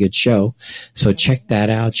a pretty good show. So check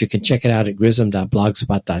that out. You can check it out at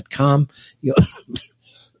grism.blogspot.com. You'll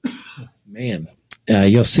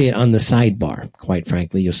see it on the sidebar, quite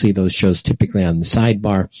frankly. You'll see those shows typically on the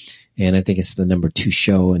sidebar. And I think it's the number 2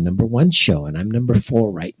 show and number 1 show. And I'm number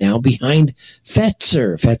 4 right now behind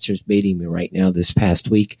Fetzer. Fetzer's baiting me right now this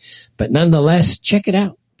past week. But nonetheless, check it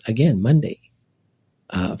out. Again, Monday,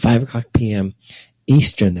 5 o'clock p.m.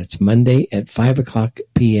 Eastern. That's Monday at 5 o'clock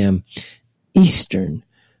p.m. Eastern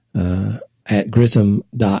at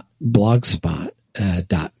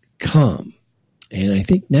grism.blogspot.com. And I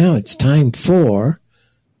think now it's time for...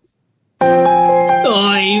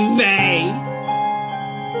 Oy vey!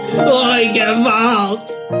 Oy gewalt!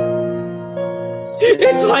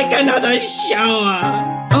 It's like another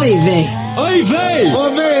shower! Oy vey! Oy vey!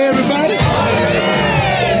 Oy vey, everybody!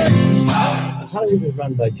 Hollywood is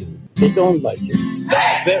run by Jews. It's owned by Jews.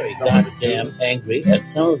 Very goddamn angry at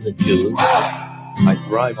some of the Jews. I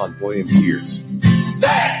thrive on boy and tears.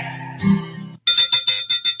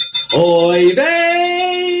 Oy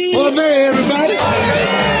vey! Oy vey, everybody!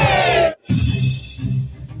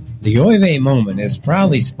 The Oy Vey Moment is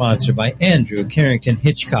proudly sponsored by Andrew Carrington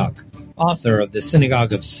Hitchcock, author of The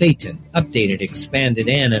Synagogue of Satan, updated, expanded,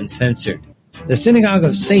 and uncensored. The Synagogue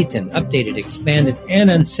of Satan, updated, expanded,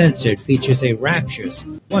 and uncensored, features a rapturous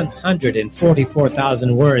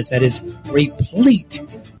 144,000 words that is replete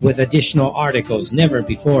with additional articles never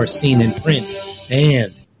before seen in print.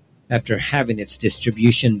 And after having its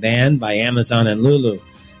distribution banned by Amazon and Lulu,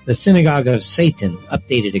 The Synagogue of Satan,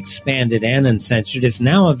 updated, expanded, and uncensored, is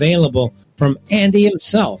now available from Andy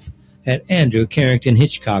himself at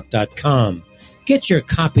andrewcarringtonhitchcock.com. Get your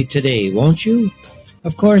copy today, won't you?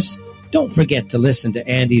 Of course, don't forget to listen to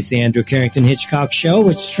Andy's The Andrew Carrington Hitchcock Show,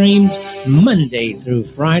 which streams Monday through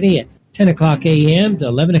Friday at 10 o'clock a.m. to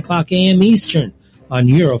 11 o'clock a.m. Eastern on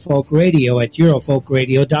Eurofolk Radio at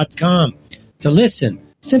eurofolkradio.com. To listen,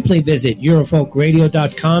 simply visit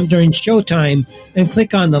eurofolkradio.com during showtime and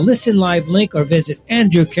click on the Listen Live link, or visit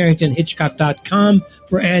andrewcarringtonhitchcock.com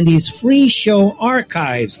for Andy's free show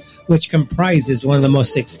archives, which comprises one of the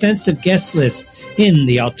most extensive guest lists in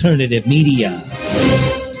the alternative media.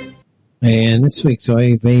 And this week's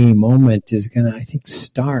Oy Vey Moment is going to, I think,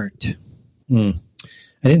 start.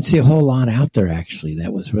 I didn't see a whole lot out there, actually.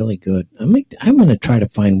 That was really good. I'm going to try to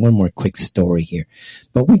find one more quick story here.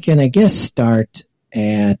 But we can, I guess, start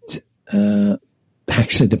at,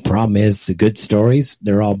 actually, the problem is the good stories,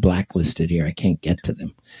 they're all blacklisted here. I can't get to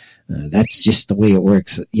them. That's just the way it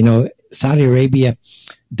works. You know, Saudi Arabia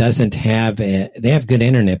doesn't have they have good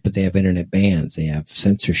internet, but they have internet bans. They have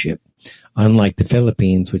censorship. Unlike the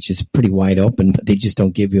Philippines, which is pretty wide open, but they just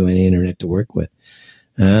don't give you any internet to work with.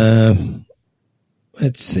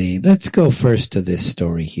 Let's see. Let's go first to this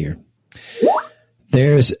story here.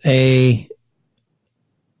 There's 80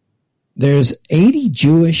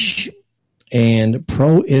 Jewish and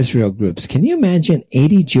pro-Israel groups. Can you imagine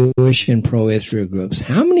 80 Jewish and pro-Israel groups?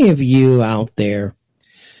 How many of you out there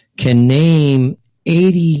can name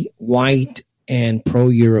 80 white and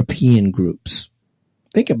pro-European groups?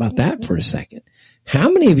 Think about that for a second. How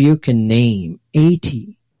many of you can name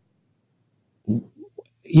 80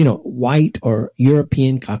 white or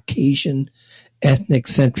European, Caucasian,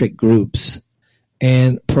 ethnic-centric groups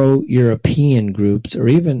and pro-European groups, or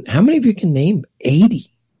even how many of you can name 80?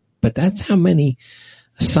 But that's how many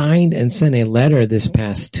signed and sent a letter this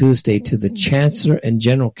past Tuesday to the Chancellor and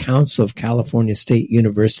General Counsel of California State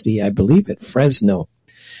University, I believe at Fresno,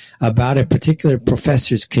 about a particular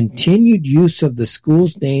professor's continued use of the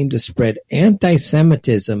school's name to spread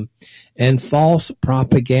anti-Semitism and false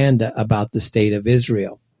propaganda about the state of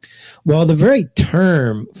Israel. Well, the very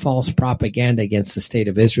term false propaganda against the state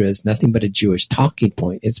of Israel is nothing but a Jewish talking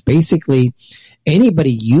point. It's basically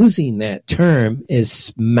anybody using that term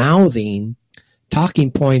is mouthing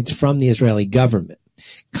talking points from the Israeli government.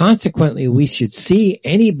 Consequently, we should see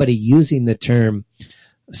anybody using the term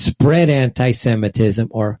spread anti-Semitism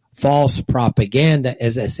or false propaganda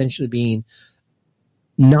as essentially being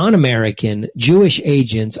non-American Jewish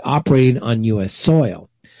agents operating on U.S. soil,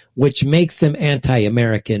 which makes them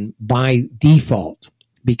anti-American by default,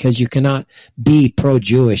 because you cannot be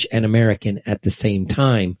pro-Jewish and American at the same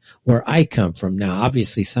time where I come from. Now,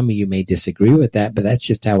 obviously, some of you may disagree with that, but that's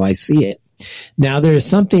just how I see it. Now, there is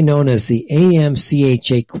something known as the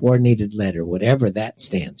AMCHA Coordinated Letter, whatever that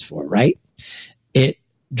stands for, right? It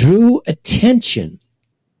drew attention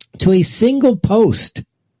to a single post.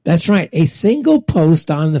 That's right, a single post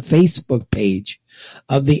on the Facebook page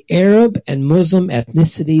of the Arab and Muslim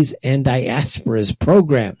Ethnicities and Diasporas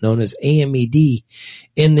program, known as AMED,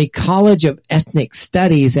 in the College of Ethnic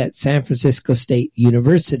Studies at San Francisco State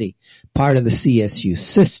University, part of the CSU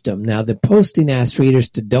system. Now, the posting asked readers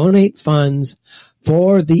to donate funds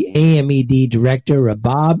for the AMED director,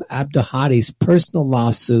 Rabab Abdelhadi's personal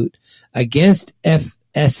lawsuit against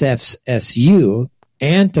SFSU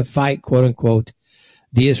and to fight, quote unquote,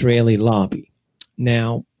 the Israeli lobby.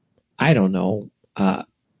 Now, I don't know. I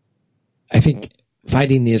think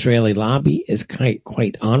fighting the Israeli lobby is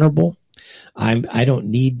quite honorable. I don't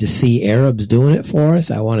need to see Arabs doing it for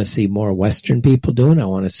us. I want to see more Western people doing it. I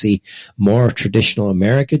want to see more traditional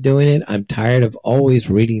America doing it. I'm tired of always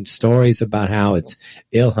reading stories about how it's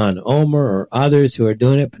Ilhan Omar or others who are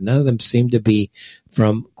doing it, but none of them seem to be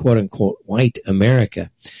from quote-unquote white America.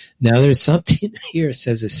 Now, there's something here. It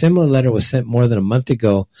says a similar letter was sent more than a month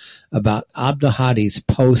ago about Abdelhadi's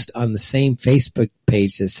post on the same Facebook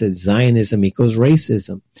page that says Zionism equals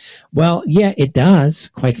racism. Well, yeah, it does,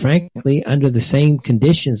 quite frankly, under the same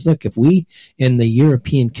conditions. Look, if we in the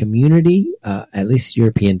European community, at least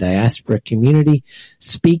European diaspora community,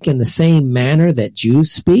 speak in the same manner that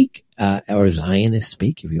Jews speak, or Zionists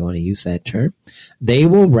speak, if you want to use that term, they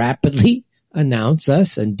will rapidly announce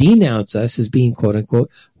us and denounce us as being quote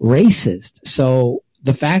unquote racist. So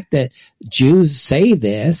the fact that Jews say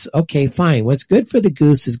this, okay, fine. What's good for the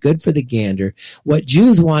goose is good for the gander. What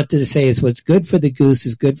Jews wanted to say is what's good for the goose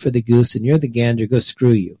is good for the goose, and you're the gander, go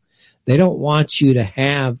screw you. They don't want you to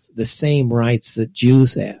have the same rights that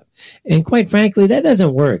Jews have. And quite frankly, that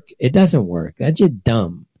doesn't work. It doesn't work. That's just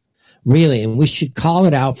dumb. Really, and we should call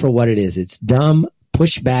it out for what it is. It's dumb.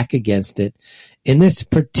 Push back against it. In this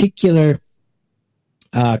particular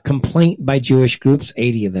complaint by Jewish groups,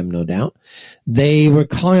 80 of them, no doubt. They were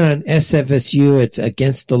calling on SFSU. It's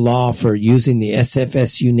against the law for using the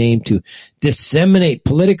SFSU name to disseminate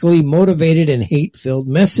politically motivated and hate-filled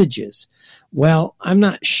messages. Well, I'm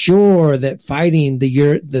not sure that fighting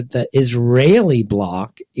the Israeli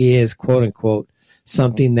bloc is, quote unquote,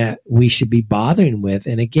 something that we should be bothering with.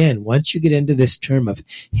 And again, once you get into this term of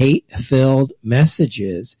hate-filled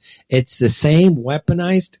messages, it's the same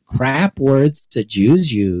weaponized crap words that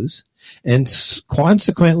Jews use. And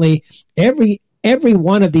consequently, every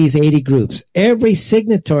one of these 80 groups, every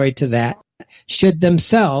signatory to that should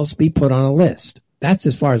themselves be put on a list. That's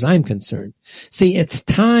as far as I'm concerned. See, it's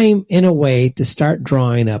time in a way to start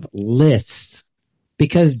drawing up lists,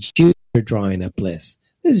 because Jews are drawing up lists.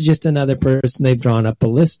 This is just another person they've drawn up a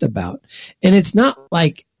list about. And it's not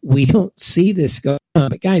like we don't see this go on.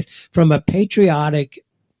 But guys, from a patriotic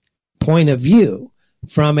point of view,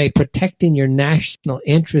 from a protecting your national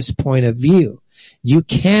interest point of view, you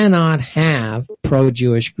cannot have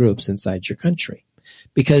pro-Jewish groups inside your country,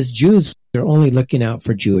 because Jews are only looking out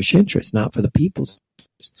for Jewish interests, not for the people's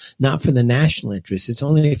interests, not for the national interests. It's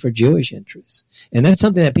only for Jewish interests. And that's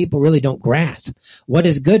something that people really don't grasp. What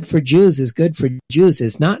is good for Jews is good for Jews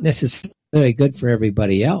is not necessarily good for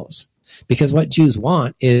everybody else. Because what Jews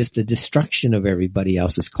want is the destruction of everybody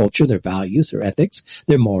else's culture, their values, their ethics,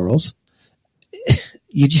 their morals.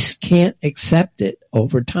 You just can't accept it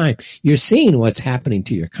over time. You're seeing what's happening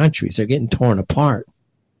to your countries. They're getting torn apart.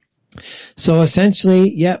 So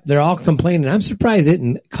essentially, yep, they're all complaining. I'm surprised they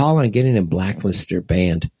didn't call on getting them blacklisted or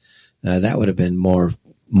banned. That would have been more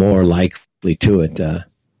likely to it.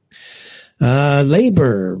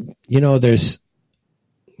 Labor,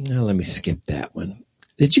 let me skip that one.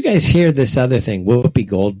 Did you guys hear this other thing? Whoopi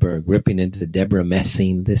Goldberg ripping into Deborah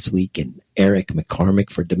Messing this week and Eric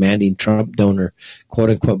McCormick for demanding Trump donor,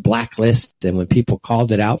 quote unquote, blacklist. And when people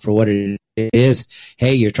called it out for what it is,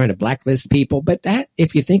 hey, you're trying to blacklist people. But that,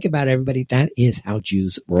 if you think about it, everybody, that is how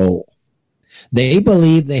Jews roll. They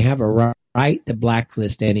believe they have a right to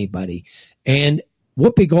blacklist anybody. And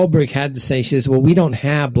Whoopi Goldberg had to say, she says, well, we don't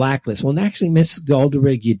have blacklists. Well, actually, Miss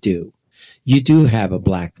Goldberg, you do. You do have a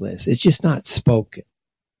blacklist. It's just not spoken.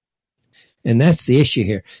 And that's the issue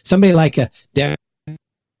here. Somebody like Eric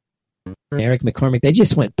McCormick, they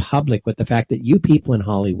just went public with the fact that you people in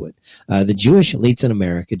Hollywood, the Jewish elites in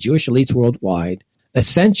America, Jewish elites worldwide,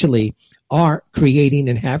 essentially are creating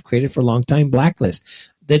and have created for a long time blacklists.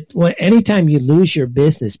 That anytime you lose your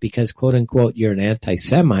business because, quote unquote, you're an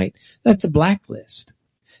anti-Semite, that's a blacklist.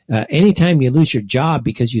 Anytime you lose your job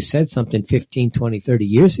because you said something 15, 20, 30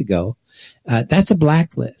 years ago, that's a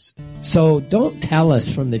blacklist. So don't tell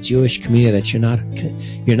us from the Jewish community that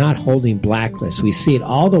you're not holding blacklists. We see it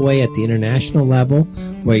all the way at the international level,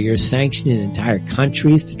 where you're sanctioning entire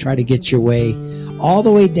countries to try to get your way, all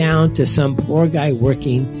the way down to some poor guy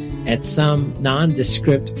working at some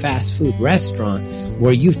nondescript fast food restaurant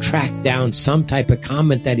where you've tracked down some type of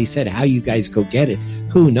comment that he said, how you guys go get it.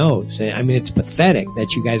 Who knows? I mean, it's pathetic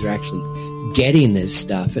that you guys are actually getting this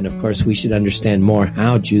stuff. And of course, we should understand more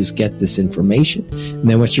how Jews get this information. And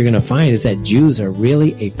then what you're going to find is that Jews are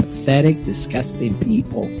really a pathetic, disgusting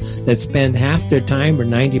people that spend half their time or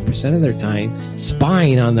 90% of their time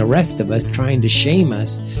spying on the rest of us, trying to shame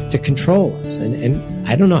us, to control us. And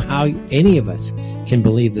I don't know how any of us can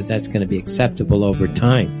believe that that's going to be acceptable over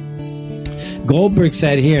time. Goldberg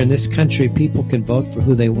said here, in this country, people can vote for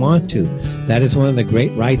who they want to. That is one of the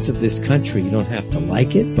great rights of this country. You don't have to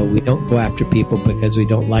like it, but we don't go after people because we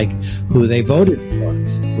don't like who they voted for.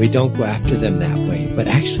 We don't go after them that way. But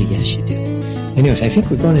actually, yes, you do. Anyways, I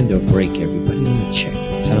think we're going into a break, everybody. Let me check.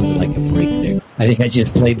 It sounded like a break there. I think I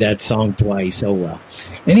just played that song twice. Oh, well.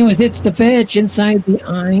 Anyways, it's The Fetch Inside the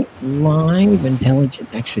Eye Live.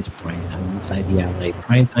 Intelligent. Actually, it's prime time inside the Eye Live.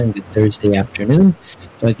 Prime time to Thursday afternoon.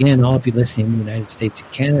 So again, all of you listening in the United States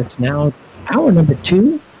and Canada, it's now hour number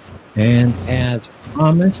 2. And as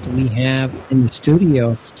promised, we have in the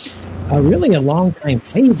studio really a long-time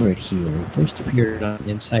favorite here. He first appeared on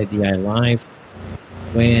Inside the Eye Live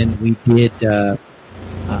when we did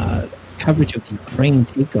coverage of the Ukraine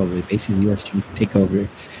takeover, basically the U.S. takeover,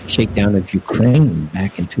 shakedown of Ukraine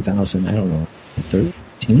back in 2000, I don't know,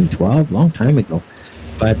 13, 12, long time ago.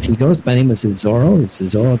 But he goes by the name of Zezorro. It's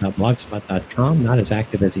Zezorro.blogspot.com, not as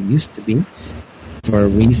active as it used to be for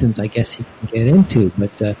reasons I guess he can get into.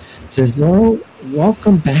 But Zezorro,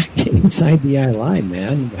 welcome back to Inside the Eye Live,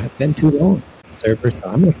 man. It's been too long. Server, so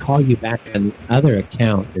I'm going to call you back on the other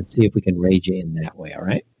account and see if we can raise you in that way, all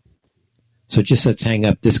right? So just let's hang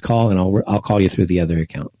up this call, and I'll call you through the other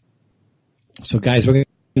account. So, guys, we're going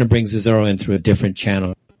to bring Zezorro in through a different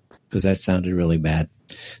channel because that sounded really bad.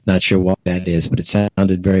 Not sure what that is, but it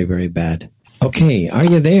sounded very, very bad. Okay, are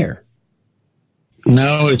you there?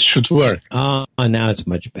 Now it should work. Oh, now it's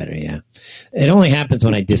much better, yeah. It only happens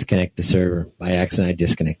when I disconnect the server. By accident, I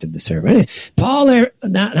disconnected the server. Anyways, Paul,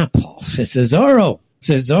 not Paul, it's Zezorro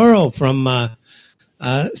from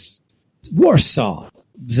Warsaw.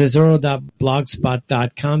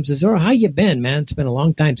 Zezorro.blogspot.com. Zezorro, how you been, man? It's been a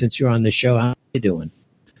long time since you were on the show. How you doing?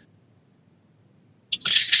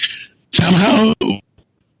 Somehow, coming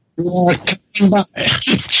by.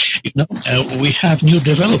 We have new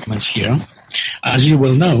developments here. As you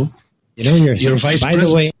will know, your vice by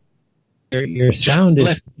the way, your sound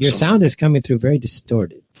is coming through very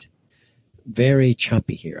distorted, very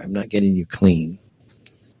choppy here. I'm not getting you clean.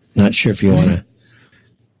 Not sure if you want to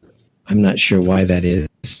I'm not sure why that is.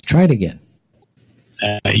 Try it again.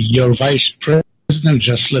 Your vice president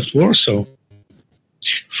just left Warsaw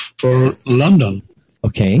for London.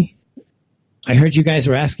 Okay. I heard you guys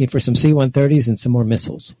were asking for some C-130s and some more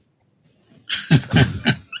missiles.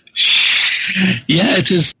 Yeah,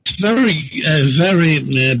 it is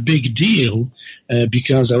very big deal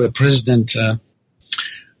because our president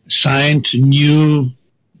signed new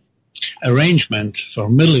arrangement for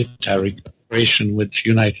military cooperation with the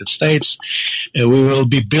United States. We will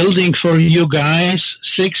be building for you guys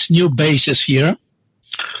 6 new bases here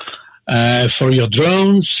for your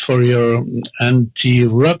drones, for your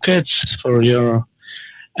anti-rockets, for your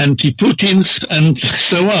anti-Putins, and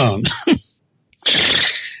so on.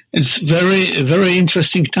 It's very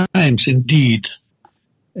interesting times indeed.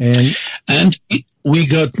 And we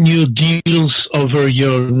got new deals over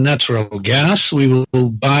your natural gas. We will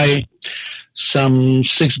buy some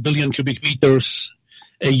 6 billion cubic meters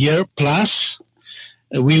a year plus.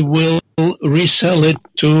 We will resell it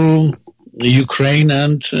to Ukraine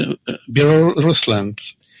and Belarus.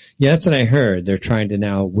 Yeah, that's what I heard. They're trying to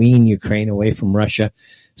now wean Ukraine away from Russia.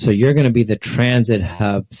 So you're going to be the transit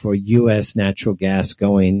hub for U.S. natural gas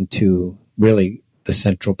going to really the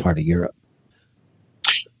central part of Europe.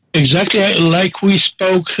 Exactly like we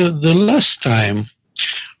spoke the last time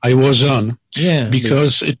I was on. Yeah.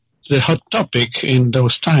 Because it's the hot topic in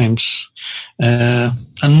those times. And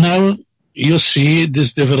now you see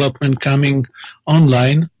this development coming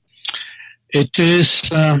online. It is,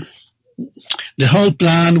 the whole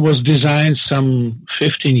plan was designed some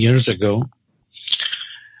 15 years ago.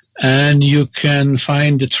 And you can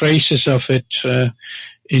find the traces of it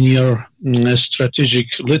in your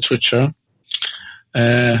strategic literature.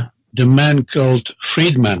 The man called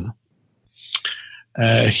Friedman,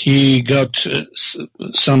 he got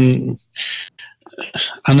some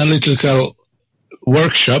analytical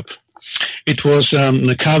workshop. It was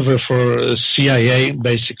a cover for CIA,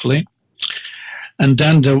 basically. And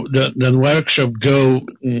then the workshop go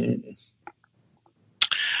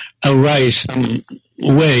awry some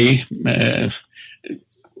way,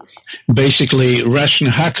 basically Russian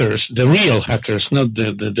hackers, the real hackers, not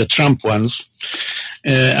the Trump ones,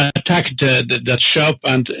 attacked that shop,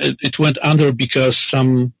 and it went under because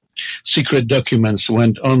some secret documents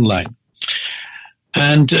went online.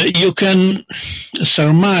 And you can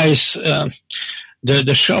surmise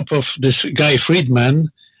the shop of this guy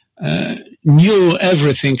Friedman knew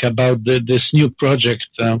everything about this new project,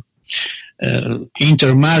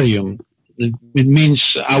 Intermarium. It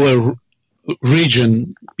means our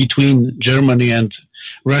region between Germany and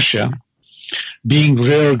Russia being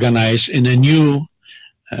reorganized in a new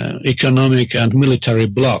economic and military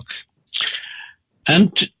bloc.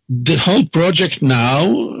 And the whole project now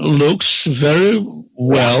looks very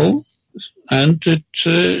well, and it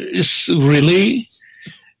is really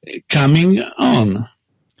coming on.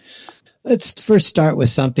 Let's first start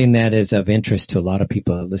with something that is of interest to a lot of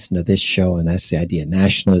people that listen to this show, and that's the idea of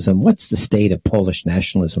nationalism. What's the state of Polish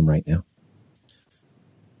nationalism right now?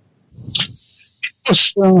 It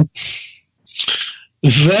was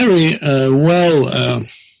very well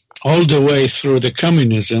all the way through the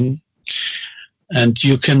communism, and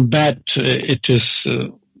you can bet it is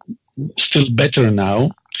still better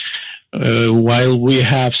now, while we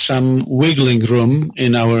have some wiggling room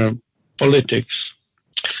in our politics.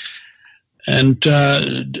 And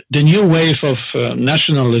the new wave of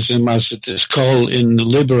nationalism, as it is called in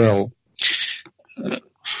liberal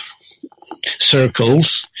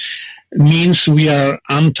circles, means we are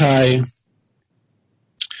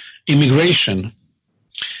anti-immigration.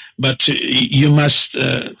 But you must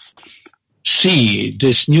see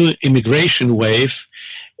this new immigration wave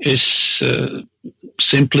is,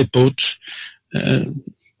 simply put,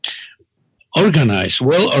 organized,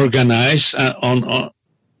 well organized on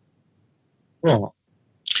well.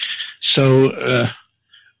 So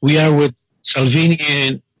we are with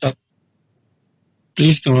Salvini.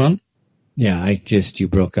 Please go on. Yeah, you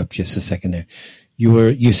broke up just a second there.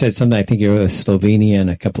 You said something. I think you were with Slovenia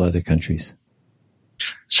and a couple other countries.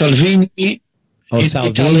 Salvini.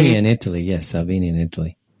 Salvini in Italy. Yes, Salvini in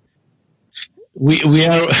Italy. We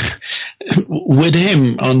are with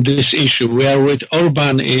him on this issue. We are with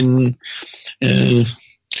Orban in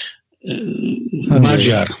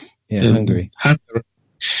Magyar. Yeah, Hungary.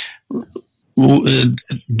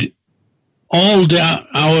 All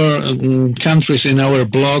our countries in our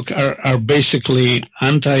bloc are basically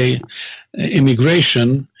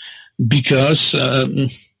anti-immigration because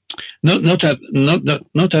not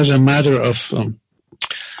as a matter of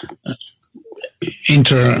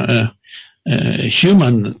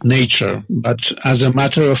human nature, but as a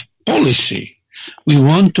matter of policy. We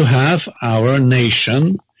want to have our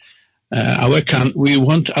nation, we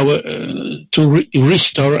want to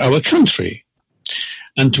restore our country.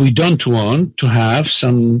 And we don't want to have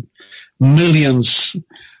some millions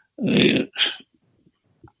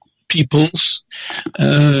peoples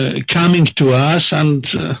coming to us and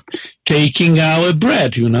taking our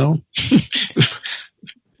bread, you know.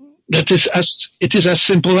 It is as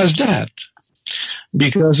simple as that.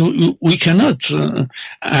 Because we cannot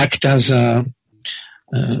act as the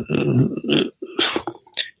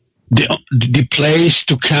place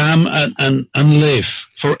to come and live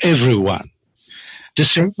for everyone. The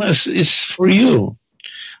same is for you.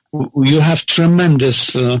 You have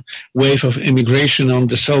tremendous wave of immigration on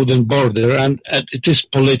the southern border, and it is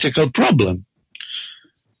political problem.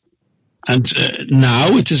 And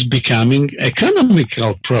now it is becoming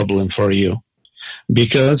economical problem for you,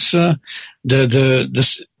 because the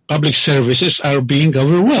public services are being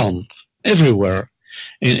overwhelmed everywhere.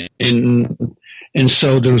 In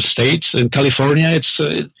southern states, in California, it's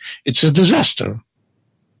a disaster.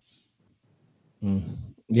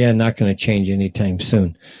 Yeah, not going to change anytime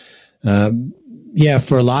soon. Yeah,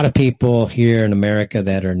 for a lot of people here in America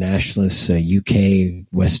that are nationalists, UK,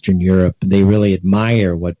 Western Europe, they really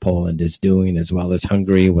admire what Poland is doing, as well as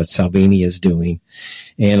Hungary, what Salvini is doing.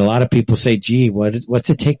 And a lot of people say, gee, what's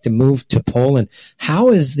it take to move to Poland? How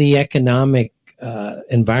is the economic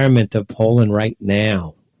environment of Poland right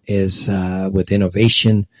now? Is with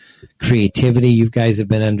innovation, creativity? You guys have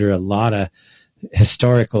been under a lot of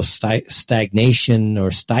historical stagnation or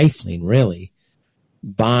stifling, really,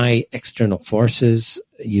 by external forces.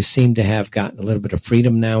 You seem to have gotten a little bit of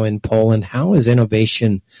freedom now in Poland. How is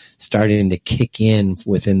innovation starting to kick in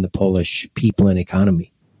within the Polish people and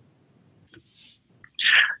economy?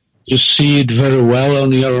 You see it very well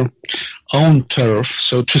on your own turf,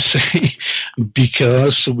 so to say,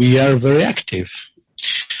 because we are very active.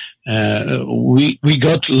 We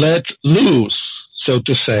got let loose, so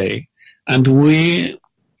to say, and we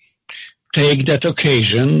take that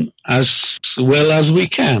occasion as well as we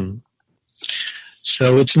can.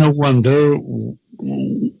 So it's no wonder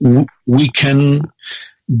we can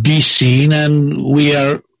be seen, and we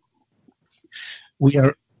are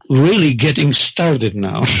really getting started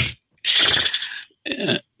now.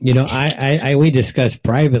 You know, we discussed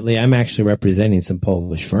privately, I'm actually representing some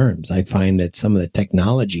Polish firms. I find that some of the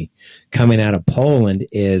technology coming out of Poland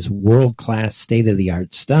is world-class,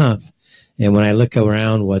 state-of-the-art stuff. And when I look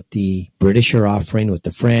around what the British are offering, with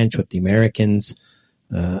the French, with the Americans,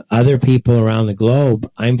 other people around the globe,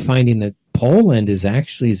 I'm finding that Poland is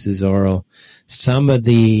actually, Zezorro, some of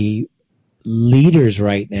the leaders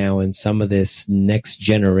right now in some of this next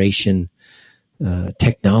generation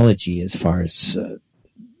technology, as far as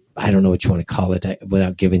I don't know what you want to call it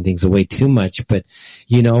without giving things away too much, but,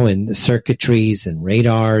 you know, in the circuitries and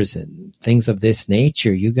radars and things of this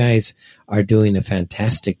nature, you guys are doing a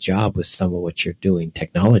fantastic job with some of what you're doing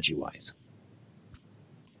technology-wise.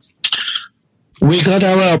 We got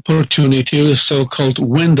our opportunity, so-called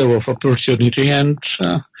window of opportunity, and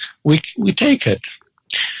we take it.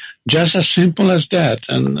 Just as simple as that.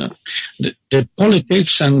 And the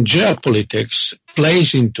politics and geopolitics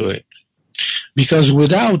plays into it. Because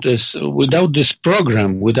without this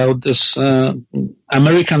program, without this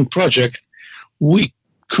American project, we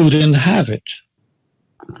couldn't have it.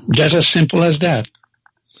 Just as simple as that.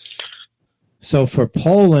 So for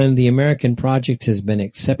Poland, the American project has been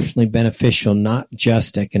exceptionally beneficial, not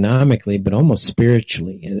just economically, but almost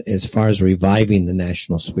spiritually, as far as reviving the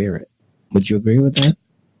national spirit. Would you agree with that?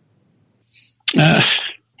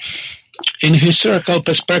 In historical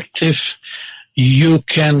perspective, you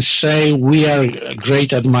can say we are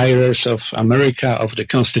great admirers of America, of the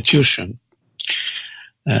Constitution.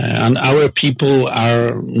 And our people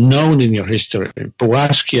are known in your history.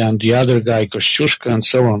 Pulaski and the other guy, Kościuszko and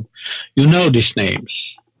so on. You know these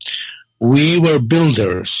names. We were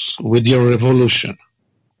builders with your revolution.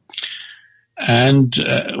 And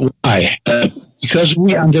why? Because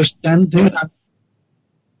we understand that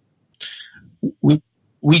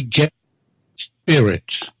we get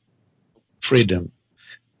spirit, freedom.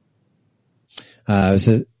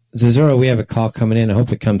 Zezorro, we have a call coming in. I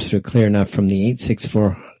hope it comes through clear enough from the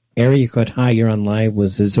 864 area code. Hi, you're on live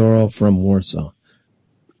with Zezorro from Warsaw.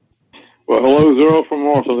 Well, hello, Zezorro from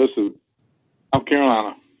Warsaw. This is South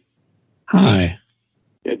Carolina. Hi.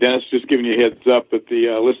 Yeah, Dennis, just giving you a heads up that the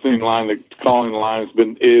listening line, the calling line has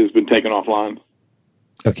been taken offline.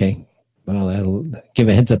 Okay. Well, that'll give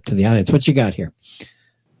a heads up to the audience. What you got here?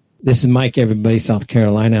 This is Mike, everybody, South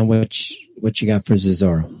Carolina. What you got for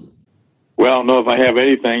Zezorro? Well, I don't know if I have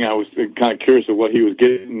anything. I was kind of curious of what he was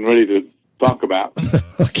getting ready to talk about.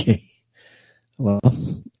 Okay. Well,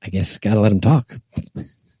 I guess got to let him talk.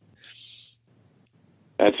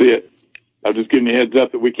 That's it. I'm just giving you a heads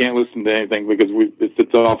up that we can't listen to anything because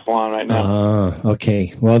it's offline right now.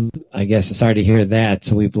 Okay. Well, I guess sorry to hear that.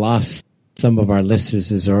 So we've lost some of our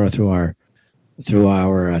listeners, Zezorro, through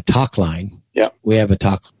our talk line. Yeah. We have a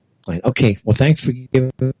talk line. Okay. Well, thanks for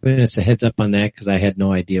giving us a heads up on that because I had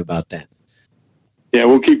no idea about that. Yeah,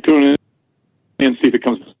 we'll keep tuning in and see if it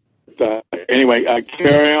comes. Anyway,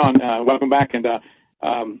 carry on. Welcome back. And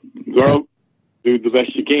Zorro, do the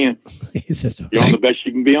best you can. You're on the best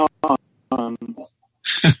you can be on.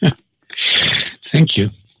 Thank you.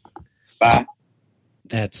 Bye.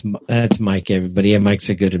 That's Mike, everybody. Yeah, Mike's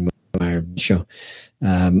a good admirer show.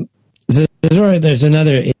 There's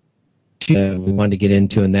another issue we wanted to get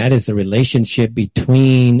into, and that is the relationship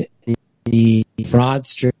between the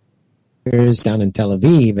fraudsters down in Tel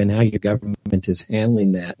Aviv and how your government is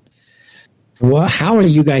handling that. Well, how are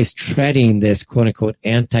you guys treading this quote-unquote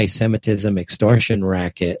anti-Semitism extortion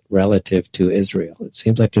racket relative to Israel? It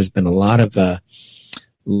seems like there's been a lot of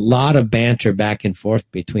banter back and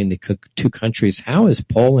forth between the two countries. How is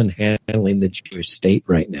Poland handling the Jewish state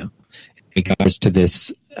right now in regards to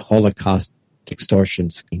this Holocaust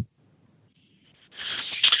extortion scheme?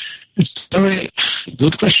 It's a very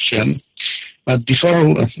good question. But before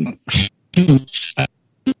I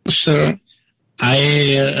answer,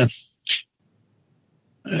 I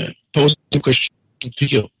pose the question to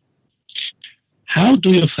you. How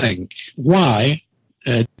do you think, why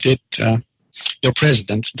did your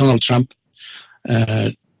president, Donald Trump,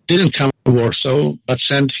 didn't come to Warsaw but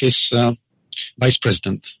sent his vice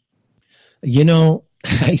president? You know,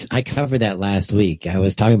 I covered that last week. I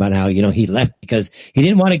was talking about how, he left because he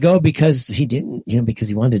didn't want to go because he didn't, because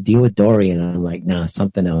he wanted to deal with Dorian. And I'm like, nah,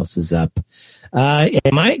 something else is up.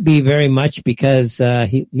 It might be very much because,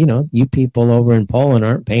 you people over in Poland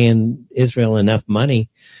aren't paying Israel enough money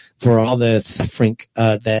for all the suffering,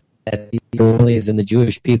 that the Israelis and the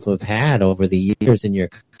Jewish people have had over the years in your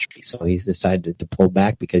country. So he's decided to pull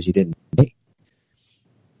back because you didn't pay.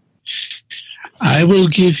 I will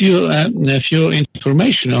give you a few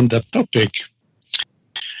information on that topic.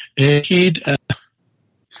 He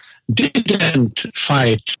didn't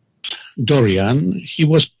fight Dorian. He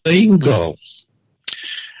was playing golf.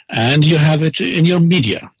 And you have it in your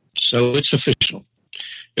media, so it's official.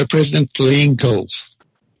 Your president playing golf.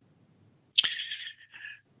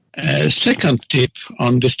 Second tip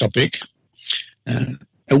on this topic.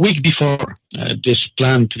 A week before this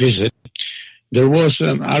planned visit, there was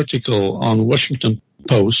an article on Washington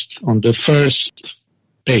Post on the first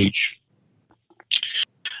page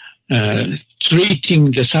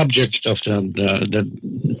treating the subject of the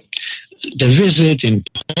visit in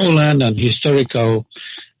Poland and historical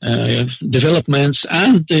developments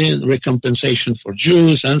and the recompensation for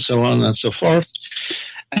Jews and so on and so forth.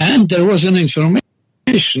 And there was an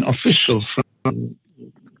information official from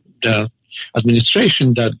the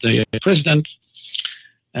administration that the president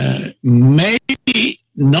may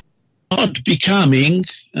not be coming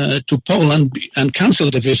to Poland and cancel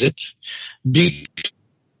the visit because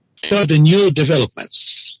of the new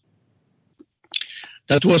developments.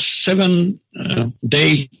 That was 7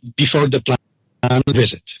 days before the planned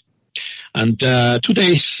visit. And 2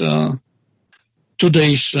 days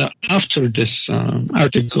after this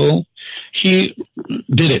article, he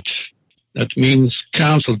did it. That means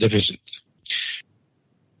canceled the visit.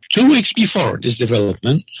 2 weeks before this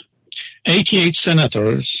development, 88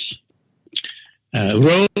 senators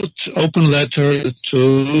wrote open letter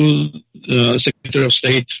to the Secretary of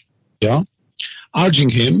State, urging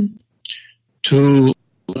him to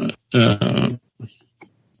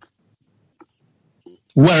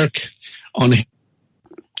work on an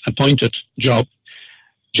appointed job,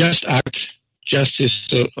 Just Act, Justice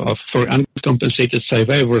for Uncompensated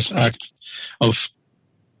Survivors Act of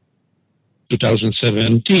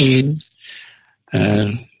 2017,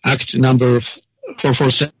 Act number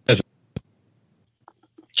 447.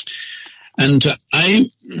 And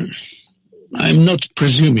I'm not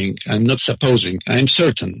presuming, I'm not supposing, I'm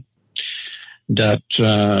certain that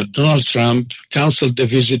Donald Trump canceled the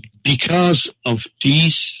visit because of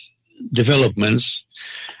these developments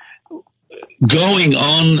going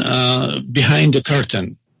on behind the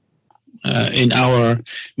curtain in our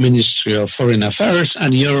Ministry of Foreign Affairs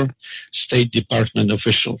and your State Department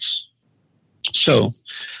officials. So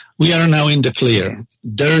we are now in the clear.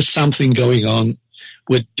 There is something going on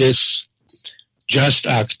with this Just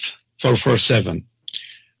Act 447.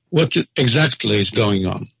 What exactly is going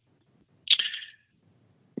on?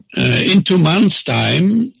 In 2 months'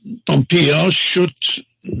 time, Pompeo should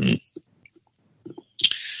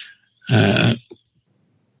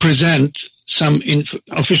present some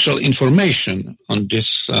official information on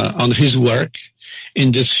this, on his work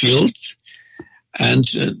in this field, and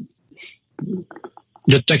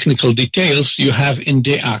the technical details you have in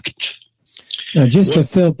the act. Now, just to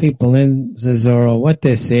fill people in, Zezorro, what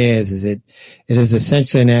this is it is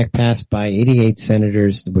essentially an act passed by 88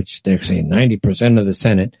 senators, which they're saying 90% of the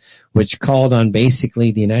Senate, which called on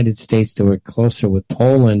basically the United States to work closer with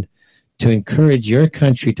Poland to encourage your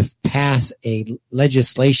country to pass a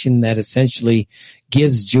legislation that essentially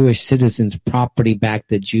gives Jewish citizens property back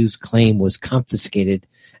that Jews claim was confiscated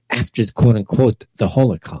after, quote unquote, the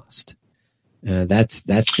Holocaust. That's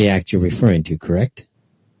the act you're referring to, correct?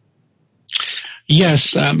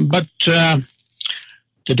 Yes, but the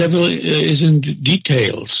devil is in the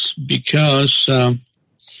details, because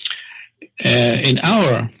in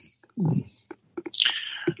our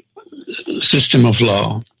system of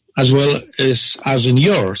law, as well as in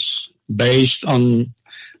yours, based on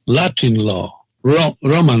Latin law,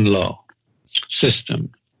 Roman law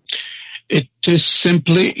system, it is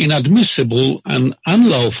simply inadmissible and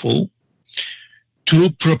unlawful to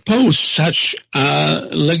propose such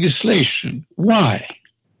legislation. Why?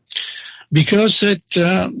 Because it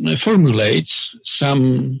formulates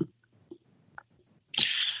some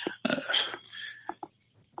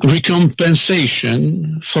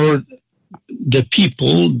recompensation for the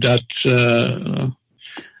people that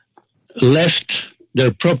left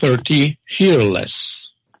their property hereless.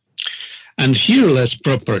 And hereless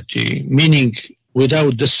property, meaning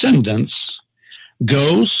without descendants,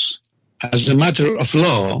 goes as a matter of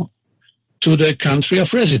law to the country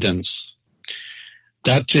of residence.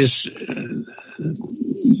 That is,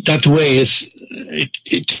 that way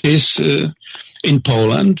it is in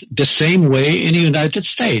Poland, the same way in the United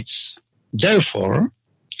States. Therefore,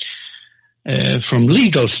 from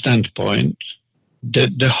legal standpoint,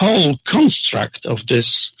 the whole construct of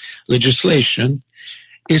this legislation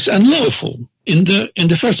is unlawful in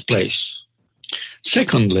the first place.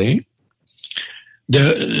 Secondly,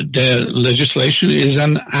 the legislation is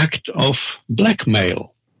an act of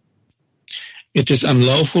blackmail. It is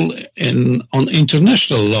unlawful on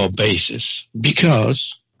international law basis,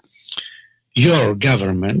 because your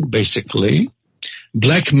government basically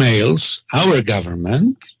blackmails our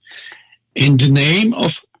government in the name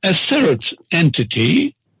of a third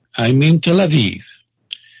entity, I mean Tel Aviv.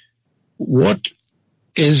 What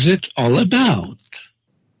is it all about?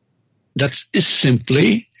 That is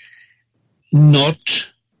simply not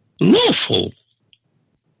lawful.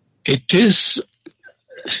 It is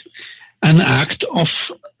an act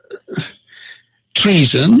of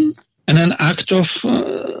treason and an act of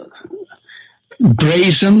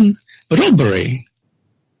brazen robbery.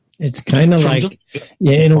 It's kind of like,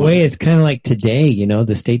 in a way, it's kind of like today,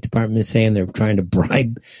 the State Department is saying they're trying to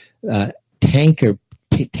bribe tanker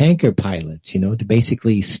pilots, to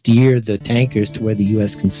basically steer the tankers to where the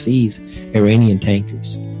U.S. can seize Iranian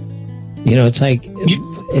tankers. It's like,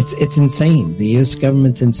 it's insane. The U.S.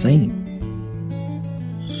 government's insane.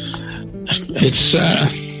 It's,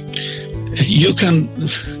 you can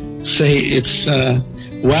say it's a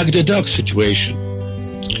wag the dog situation,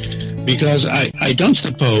 because I don't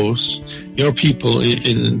suppose your people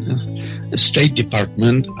in the State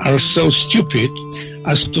Department are so stupid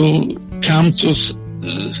as to come to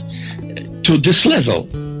this level.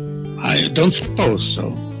 I don't suppose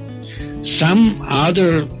so. Some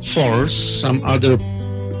other force, some other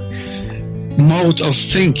mode of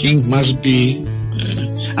thinking must be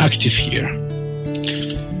active here.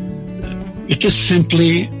 It is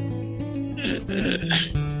simply,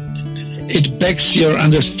 it begs your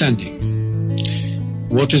understanding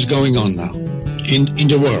what is going on now in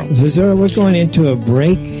the world. Zezorro, we're going into a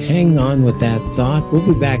break. Hang on with that thought. We'll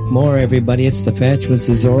be back more, everybody. It's The Fetch with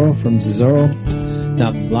Zezorro from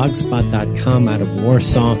Zezorro.blogspot.com out of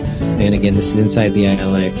Warsaw. And again, this is Inside the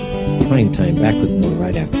ILF Prime Time. Back with more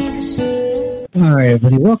right after this. All right,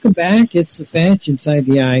 everybody. Welcome back. It's The Fetch Inside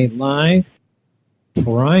the Eye Live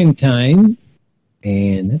Prime Time.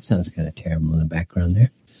 And that sounds kind of terrible in the background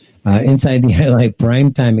there. Inside the Eye Live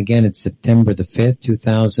Prime Time. Again, it's September the 5th,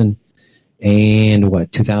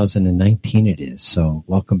 2019 it is. So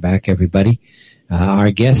welcome back, everybody.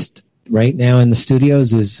 Our guest right now in the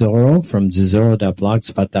studios is Zezorro from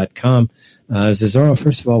Zezorro.blogspot.com. Zezorro,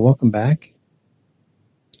 first of all, welcome back.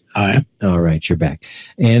 Hi. All right, you're back.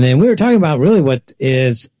 And then we were talking about really what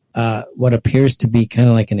appears to be kind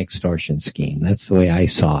of like an extortion scheme. That's the way I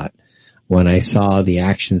saw it when I saw the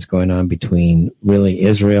actions going on between really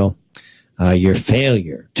Israel, your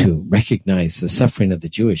failure to recognize the suffering of the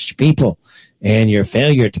Jewish people, and your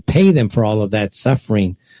failure to pay them for all of that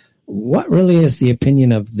suffering. What really is the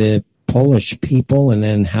opinion of the Polish people, and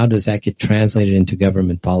then how does that get translated into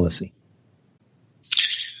government policy?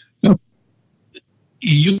 No,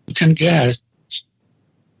 you can get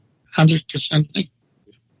 100%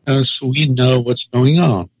 because we know what's going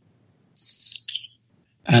on.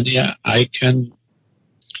 And yeah, I can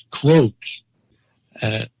quote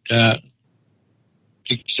the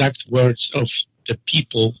exact words of the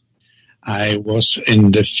people. I was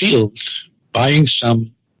in the field buying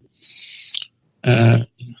some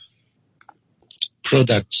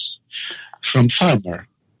products from farmer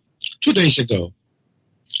 2 days ago.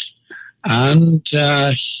 And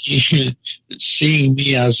he, seeing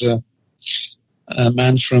me as a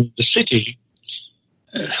man from the city,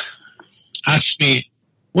 asked me,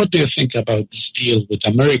 what do you think about this deal with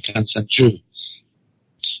Americans and Jews?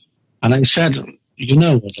 And I said, you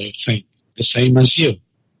know what I think, the same as you.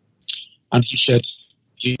 And he said,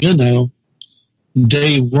 you know,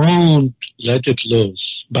 they won't let it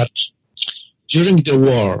loose. But during the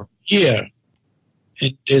war, here,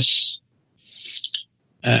 in these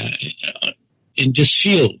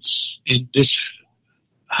fields, in these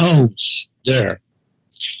homes there,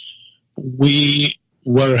 we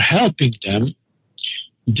were helping them.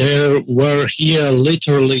 There were here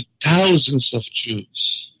literally thousands of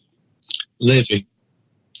Jews living,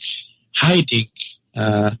 hiding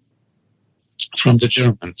from the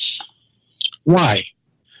Germans. Why?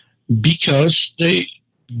 Because they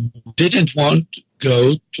didn't want to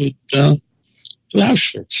go to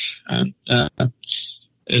Auschwitz, and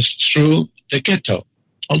it's through the ghetto.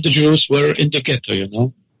 All the Jews were in the ghetto, you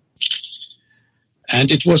know,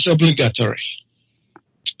 and it was obligatory.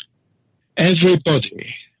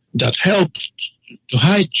 Everybody that helped to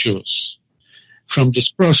hide Jews from this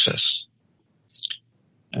process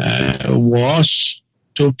was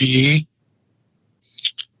to be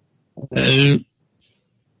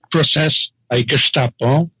processed by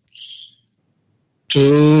Gestapo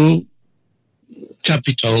to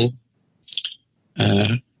capital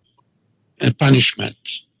punishment.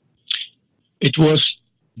 It was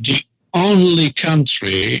the only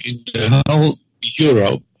country in the whole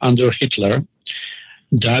Europe under Hitler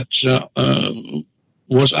that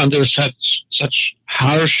was under such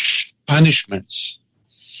harsh punishments.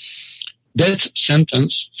 Death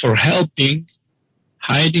sentence for helping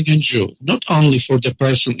hiding a Jew, not only for the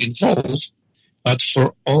person involved, but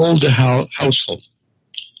for all the household,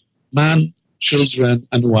 man, children,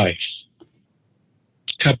 and wife.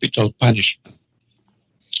 Capital punishment.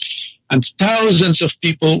 And thousands of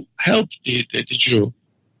people helped the Jew.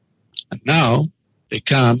 And now they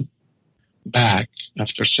come back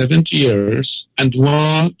after 70 years and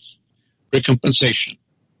want recompensation.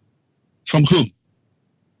 From whom?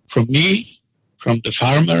 From me, from the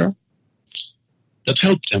farmer that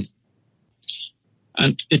helped them.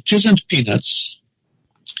 And it isn't peanuts.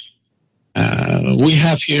 We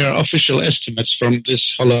have here official estimates from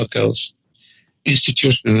this Holocaust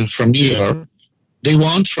institution from New York. They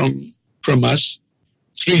want from us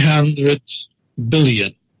 300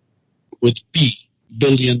 billion with B,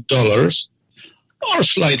 $billion, or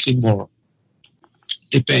slightly more,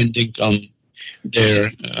 depending on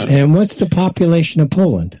their... and what's the population of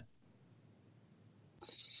Poland?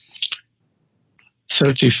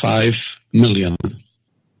 35 million.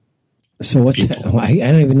 So what's that? I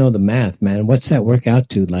don't even know the math, man. What's that work out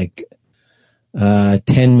to? Like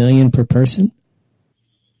 10 million per person?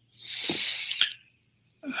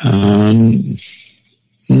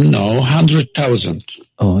 No, 100,000.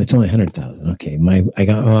 Oh, it's only 100,000. Okay, I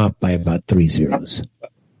got off by about 3 zeros.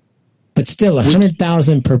 But still,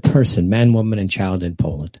 100,000 per person, man, woman, and child in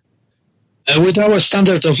Poland. With our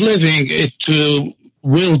standard of living, it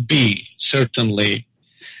will be certainly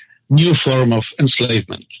new form of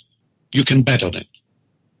enslavement. You can bet on it.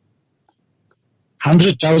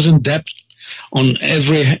 100,000 debt on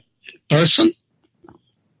every person?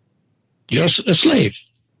 You're a slave.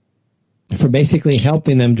 For basically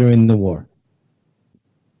helping them during the war.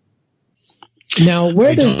 Now,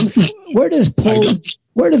 where do the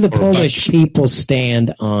Polish people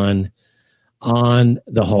stand on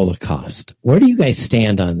the Holocaust? Where do you guys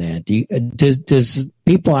stand on that? Does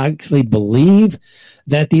people actually believe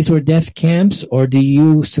that these were death camps, or do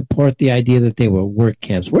you support the idea that they were work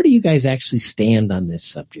camps? Where do you guys actually stand on this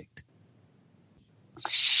subject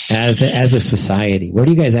as a society? Where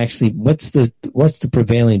do you guys actually? What's the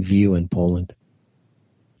prevailing view in Poland?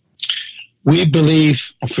 We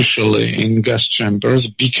believe officially in gas chambers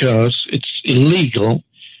because it's illegal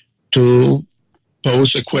to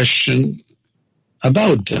pose a question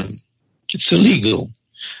about them. It's illegal.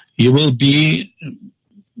 You will be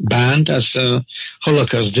banned as a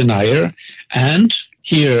Holocaust denier, and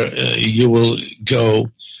here you will go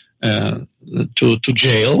to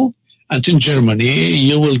jail, and in Germany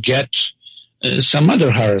you will get some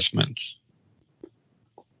other harassment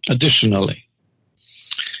additionally.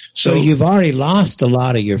 So you've already lost a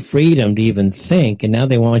lot of your freedom to even think, and now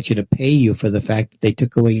they want you to pay you for the fact that they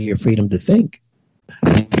took away your freedom to think.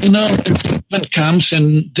 It comes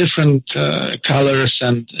in different colors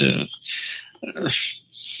and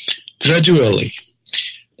gradually.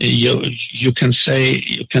 You can say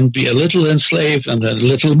you can be a little enslaved and a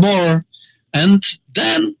little more, and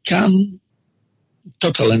then come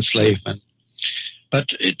total enslavement.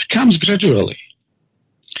 But it comes gradually.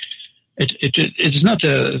 It's not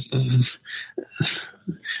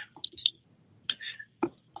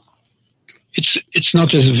it's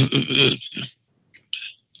not a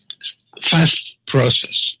fast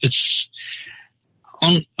process. It's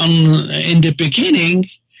in the beginning.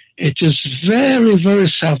 It is very, very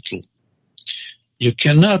subtle. You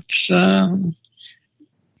cannot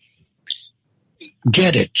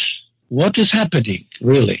get it. What is happening,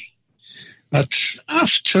 really? But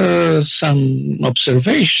after some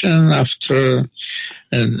observation, after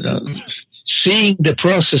seeing the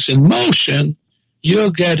process in motion,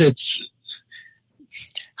 you get it.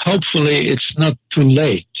 Hopefully, it's not too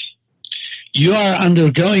late. You are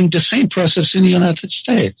undergoing the same process in the United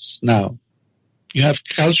States now. You have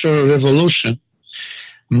cultural revolution,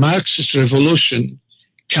 Marxist revolution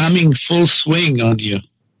coming full swing on you.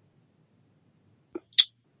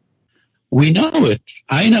 We know it.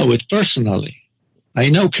 I know it personally. I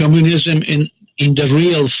know communism in the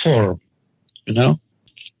real form,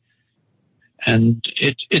 and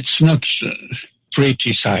it's not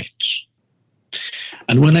pretty sight.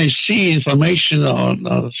 And when I see information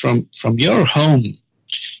from your home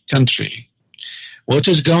country, what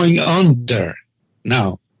is going on there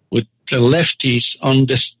now with the lefties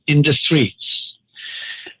in the streets,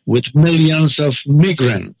 with millions of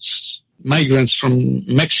migrants from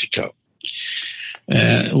Mexico,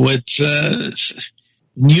 with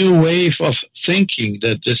new wave of thinking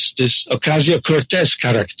that this Ocasio-Cortez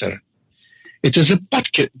character, it is a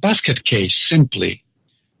basket case simply.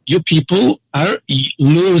 You people are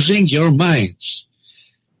losing your minds,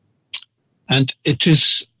 and it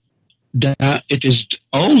is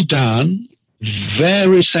all done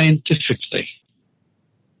very scientifically,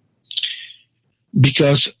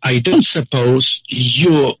 because I don't suppose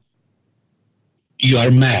you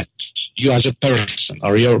are mad, you as a person,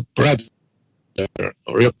 or your brother,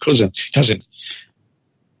 or your cousin.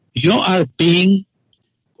 You are being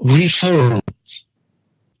reformed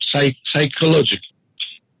psychologically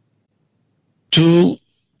to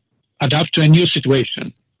adapt to a new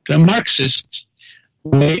situation, to a Marxist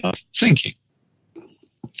way of thinking.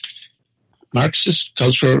 Marxist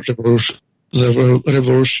cultural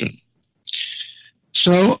revolution.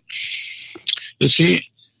 So, you see,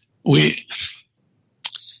 we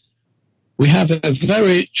have a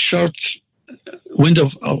very short window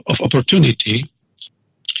of opportunity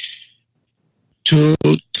to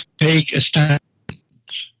take a stand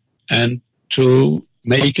and to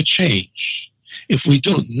make a change. If we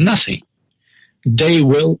do nothing, they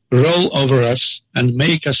will roll over us and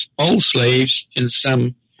make us all slaves in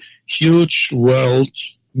some huge world,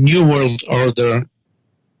 new world order,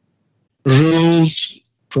 ruled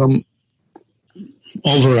from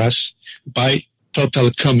over us by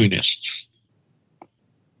total communists.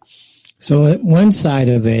 So at one side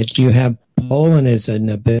of it, you have Poland is in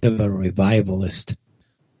a bit of a revivalist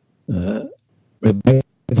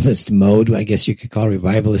mode, I guess you could call it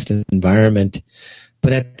revivalist environment.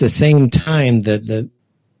 But at the same time, the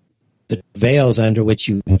veils under which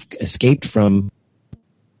you have escaped from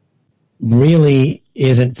really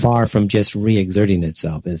isn't far from just re-exerting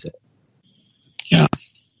itself, is it? Yeah.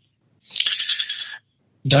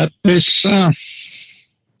 That is,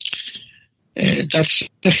 that's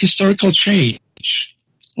the historical change.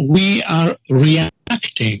 We are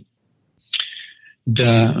reacting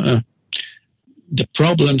the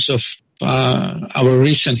problems of our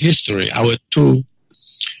recent history, our two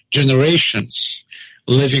generations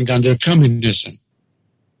living under communism.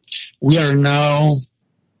 We are now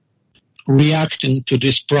reacting to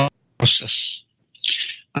this process.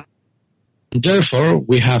 Therefore,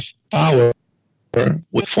 we have power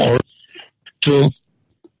with force to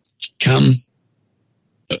come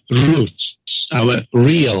roots, our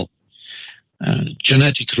real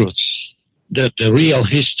genetic roots, the real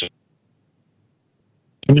history,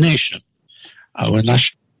 discrimination, our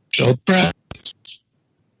national pride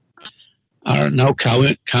are now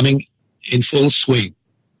coming in full swing.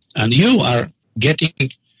 And you are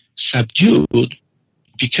getting subdued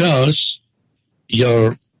because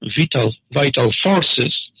your vital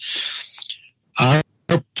forces are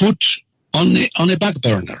put on a back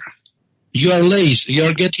burner. You are lazy. You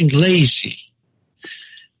are getting lazy.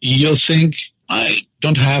 You think, I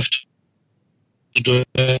don't have to do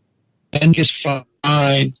it. And it's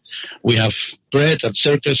fine. We have bread at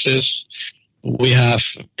circuses. We have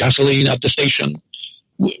gasoline at the station.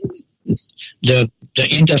 The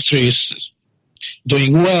industry is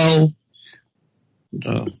doing well.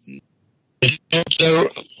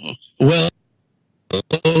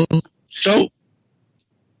 So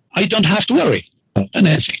I don't have to worry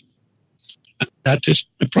anything. That is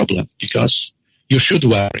a problem, because you should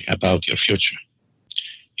worry about your future.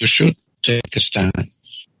 You should take a stand.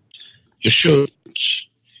 You should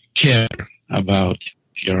care about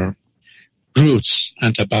your roots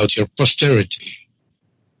and about your posterity.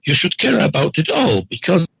 You should care about it all,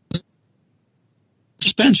 because it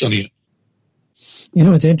depends on you. You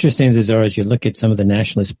know, what's interesting, Zezorro, as you look at some of the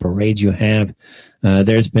nationalist parades you have,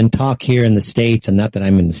 there's been talk here in the States, and not that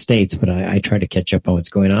I'm in the States, but I try to catch up on what's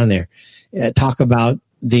going on there. Talk about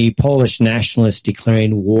the Polish nationalists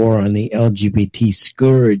declaring war on the LGBT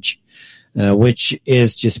scourge, which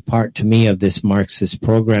is just part, to me, of this Marxist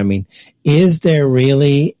programming. Is there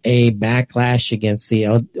really a backlash against the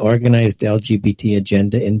organized LGBT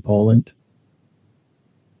agenda in Poland?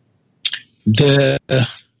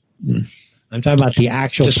 I'm talking about the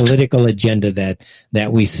actual political agenda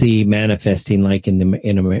that we see manifesting, like in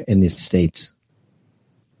the States.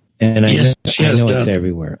 And I know it's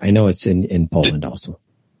everywhere. I know it's in Poland also.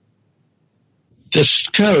 The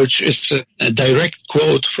scourge is a direct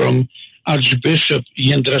quote from Archbishop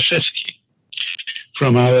Jędraszewski,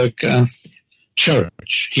 from our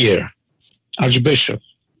church here. Archbishop,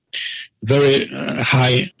 very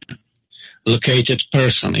high located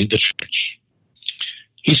person in the church.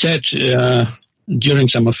 He said during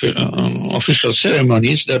some official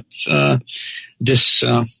ceremonies that this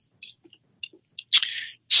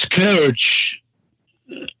scourge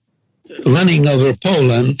running over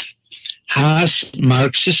Poland has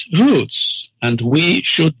Marxist roots, and we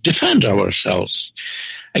should defend ourselves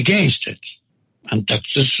against it. And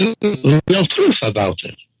that's the real truth about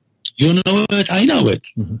it. You know it, I know it.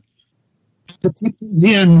 Mm-hmm. But people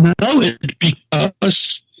here know it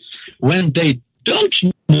because when they don't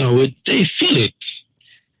know it, they feel it.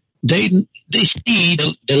 They see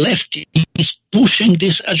the lefties pushing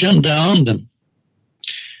this agenda on them.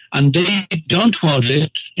 And they don't want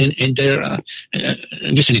it in their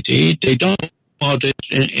vicinity. They don't want it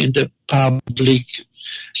in the public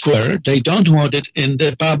square. They don't want it in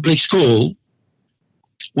the public school.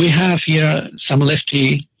 We have here some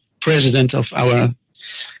lefty president of our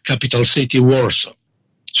capital city, Warsaw,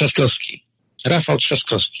 Rafał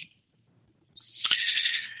Trzaskowski.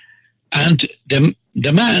 And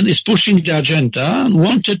the man is pushing the agenda and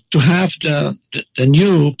wanted to have the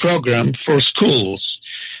new program for schools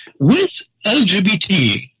with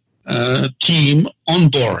LGBT team on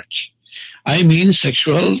board. I mean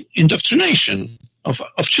sexual indoctrination of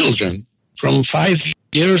children from 5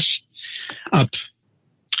 years up.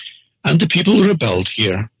 And the people rebelled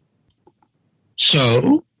here.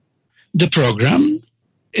 So the program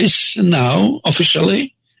is now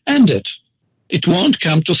officially ended. It won't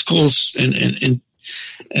come to schools in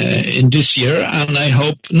this year, and I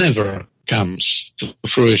hope never comes to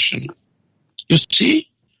fruition. You see,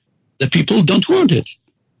 the people don't want it.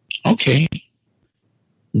 Okay.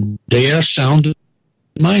 They are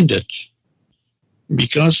sound-minded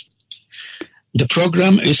because the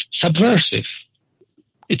program is subversive.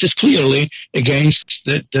 It is clearly against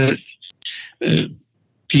the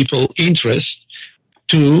people's interest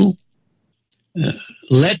to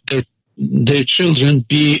let their children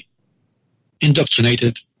be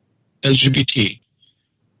indoctrinated LGBT.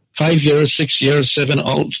 5 years, 6 years, 7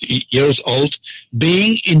 years old,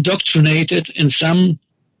 being indoctrinated in some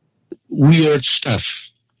weird stuff.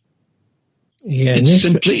 Yeah,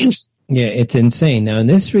 it's insane. Now, in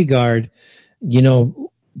this regard, you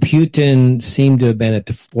know, Putin seemed to have been at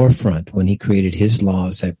the forefront when he created his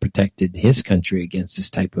laws that protected his country against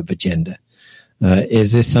this type of agenda.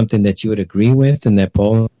 Is this something that you would agree with, and that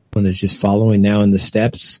Poland is just following now in the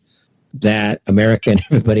steps that America and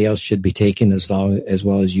everybody else should be taking as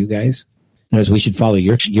well as you guys? As we should follow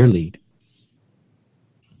your lead.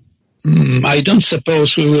 I don't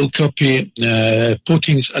suppose we will copy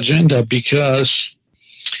Putin's agenda because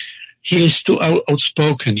he is too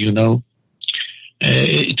outspoken, you know.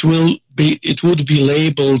 It would be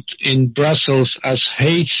labeled in Brussels as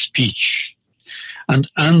hate speech and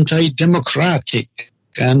anti-democratic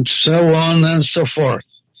and so on and so forth.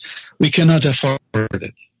 We cannot afford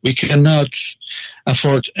it. We cannot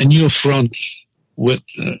afford a new front with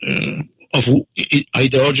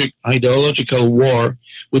ideological war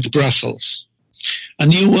with Brussels.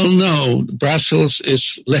 And you will know Brussels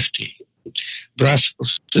is lefty.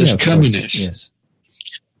 Brussels is communist. Yes.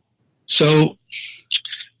 So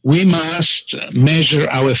we must measure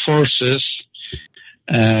our forces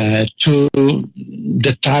to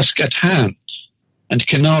the task at hand and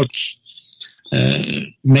cannot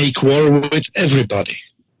make war with everybody.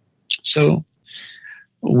 So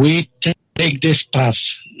we take this path,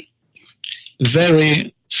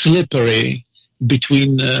 very slippery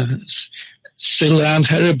between Scylla and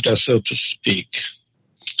Charybdis, so to speak.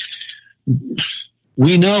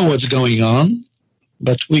 We know what's going on,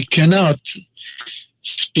 but we cannot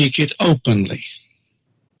speak it openly.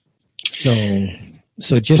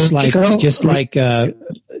 So just like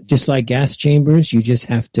gas chambers, you just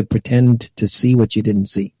have to pretend to see what you didn't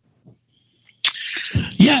see.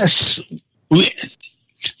 Yes,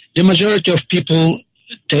 the majority of people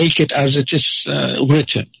take it as it is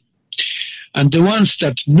written. And the ones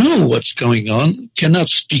that know what's going on cannot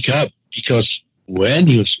speak up, because when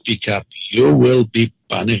you speak up, you will be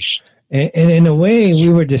punished. And in a way, we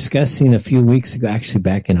were discussing a few weeks ago, actually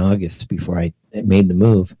back in August before I made the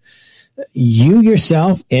move, you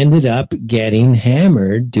yourself ended up getting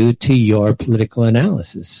hammered due to your political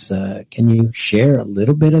analysis. Can you share a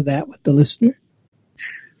little bit of that with the listener?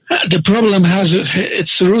 The problem has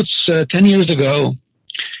its roots 10 years ago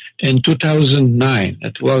in 2009.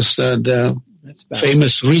 It was the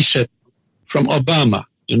famous reset from Obama,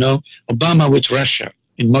 Obama with Russia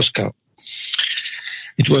in Moscow.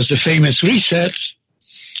 It was the famous reset.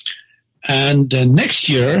 And next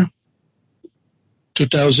year,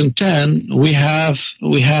 2010, we had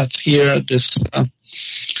here this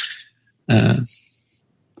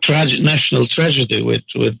national tragedy with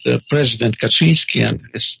President Kaczynski and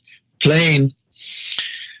his plane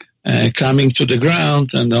coming to the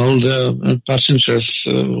ground, and all the passengers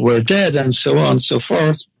were dead, and so on and so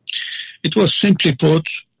forth. It was simply put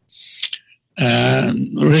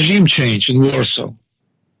regime change in Warsaw.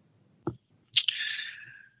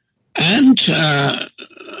 And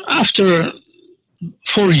after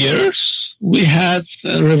 4 years, we had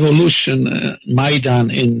a revolution, Maidan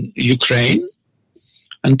in Ukraine,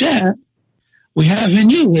 and then we have a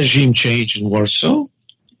new regime change in Warsaw,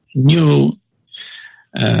 new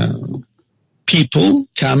people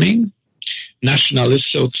coming,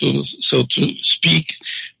 nationalists, so to speak,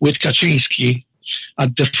 with Kaczynski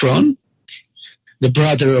at the front, the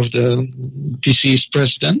brother of the deceased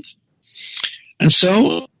president. And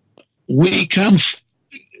so we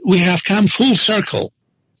have come full circle.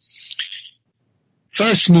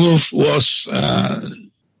 First move was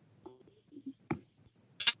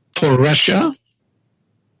for Russia,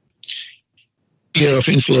 sphere of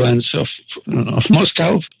influence of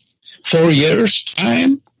Moscow, 4 years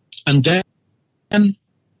time, and then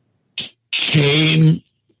came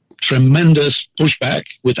tremendous pushback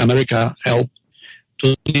with America help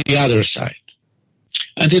to the other side.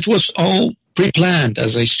 And it was all pre-planned,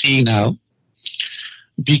 as I see now,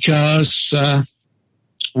 because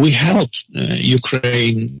we helped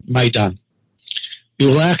Ukraine, Maidan. We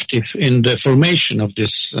were active in the formation of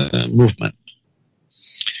this movement.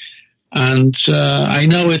 And I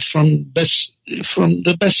know it from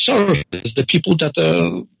the best sources, the people that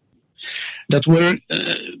were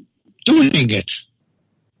doing it.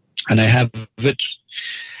 And I have it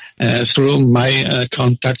through my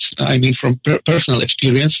contacts, from personal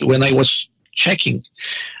experience, when I was checking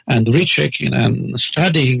and rechecking and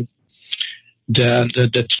studying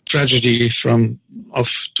the tragedy of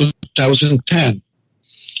 2010.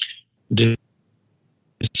 This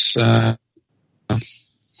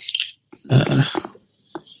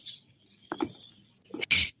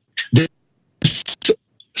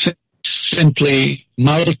simply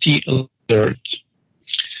multi-layered,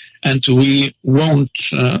 and we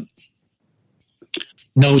won't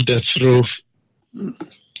know the truth.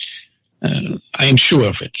 I am sure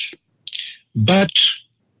of it. But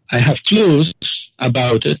I have clues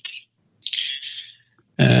about it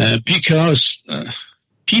because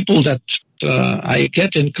people that I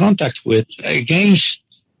get in contact with,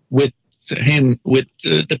 with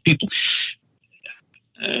the people,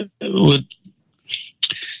 with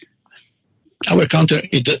our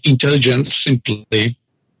counterintelligence simply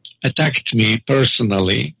attacked me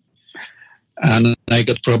personally, and I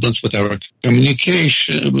got problems with our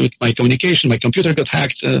communication, my computer got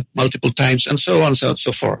hacked multiple times, and so on and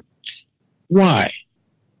so forth. Why?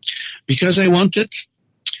 Because I wanted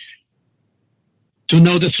to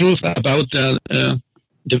know the truth about the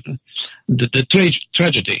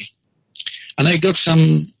tragedy. And I got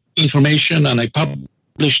some information and I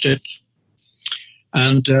published it.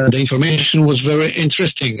 And the information was very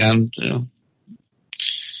interesting and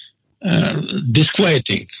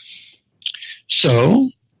disquieting. So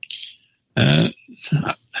what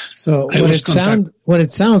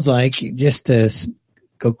it sounds like, just to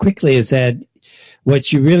go quickly, is that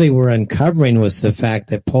what you really were uncovering was the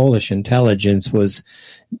fact that Polish intelligence was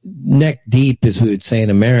neck deep, as we would say in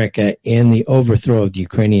America, in the overthrow of the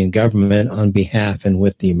Ukrainian government on behalf and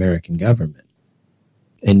with the American government.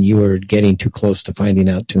 And you were getting too close to finding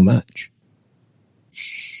out too much.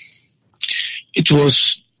 It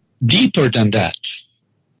was deeper than that.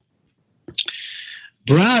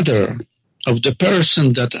 Brother of the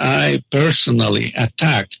person that I personally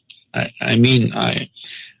attacked, I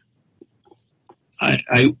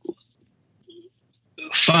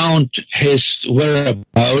found his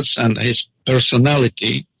whereabouts and his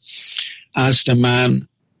personality as the man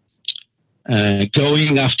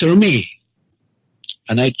going after me.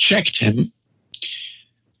 And I checked him,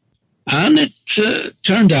 and it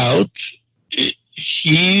turned out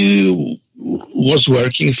he was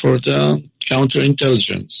working for the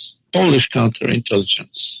counterintelligence, Polish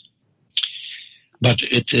counterintelligence. But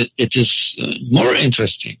it is more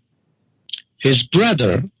interesting. His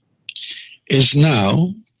brother is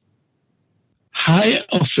now high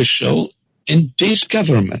official in this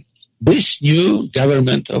government, this new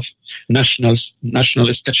government of nationalist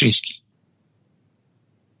Kaczynski.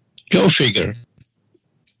 Go figure.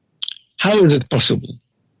 How is it possible?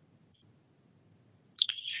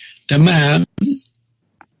 The man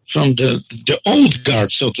from the old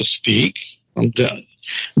guard, so to speak, from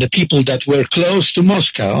the people that were close to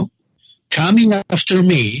Moscow, coming after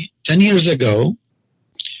me 10 years ago,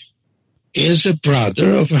 is a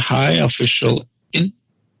brother of a high official in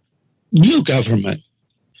new government,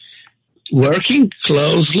 working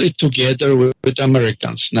closely together with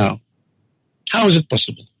Americans now. How is it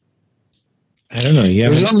possible? I don't know.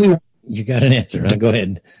 You got an answer. Go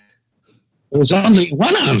ahead. There's only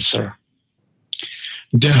one answer.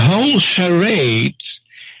 The whole charade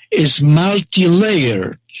is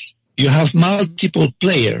multi-layered. You have multiple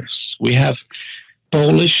players. We have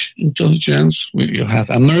Polish intelligence, you have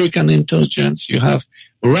American intelligence, you have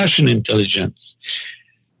Russian intelligence,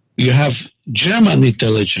 you have German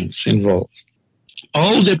intelligence involved.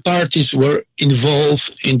 All the parties were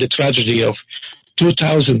involved in the tragedy of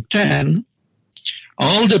 2010.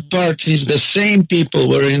 All the parties, the same people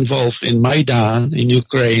were involved in Maidan in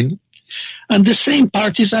Ukraine, and the same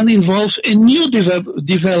parties are involved in new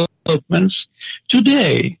developments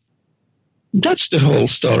today. That's the whole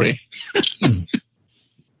story.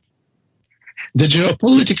 The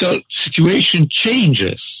geopolitical situation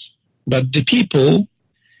changes, but the people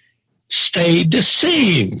stay the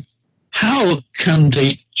same. How can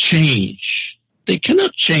they change? They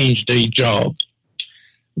cannot change their job.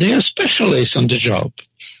 They are specialists on the job.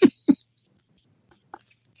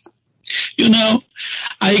 You know,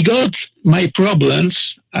 I got my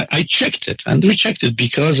problems. I checked it and rechecked it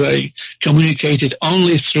because I communicated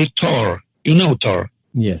only through Tor. You know Tor?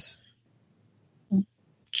 Yes.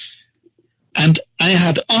 And I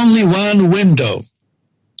had only one window,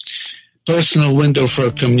 personal window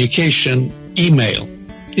for communication, email.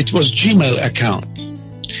 It was Gmail account.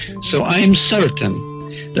 So I am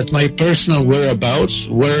certain that my personal whereabouts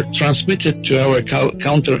were transmitted to our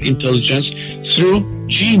counterintelligence through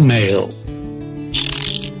Gmail.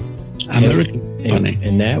 American money.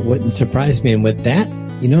 And that wouldn't surprise me. And with that,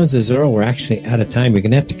 you know, Zezorro, we're actually out of time. You're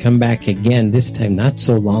going to have to come back again, this time not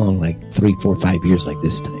so long, like 3, 4, 5 years like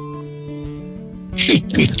this time.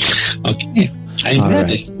 Okay. I'm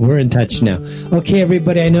ready. Right. We're in touch now. Okay,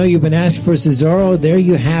 everybody, I know you've been asked for Zezorro. There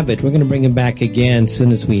you have it. We're going to bring him back again as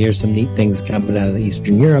soon as we hear some neat things coming out of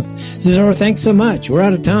Eastern Europe. Zezorro, thanks so much. We're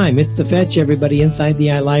out of time. It's The Fetch, everybody. Inside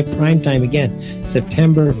the Eye Live Primetime again,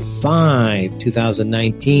 September 5,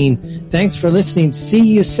 2019. Thanks for listening. See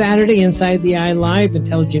you Saturday, Inside the Eye Live,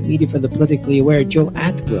 Intelligent Media for the Politically Aware. Joe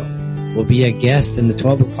Atwill will be a guest in the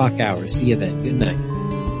 12 o'clock hour. See you then. Good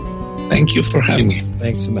night. Thank you for having me.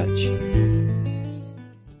 Thanks so much.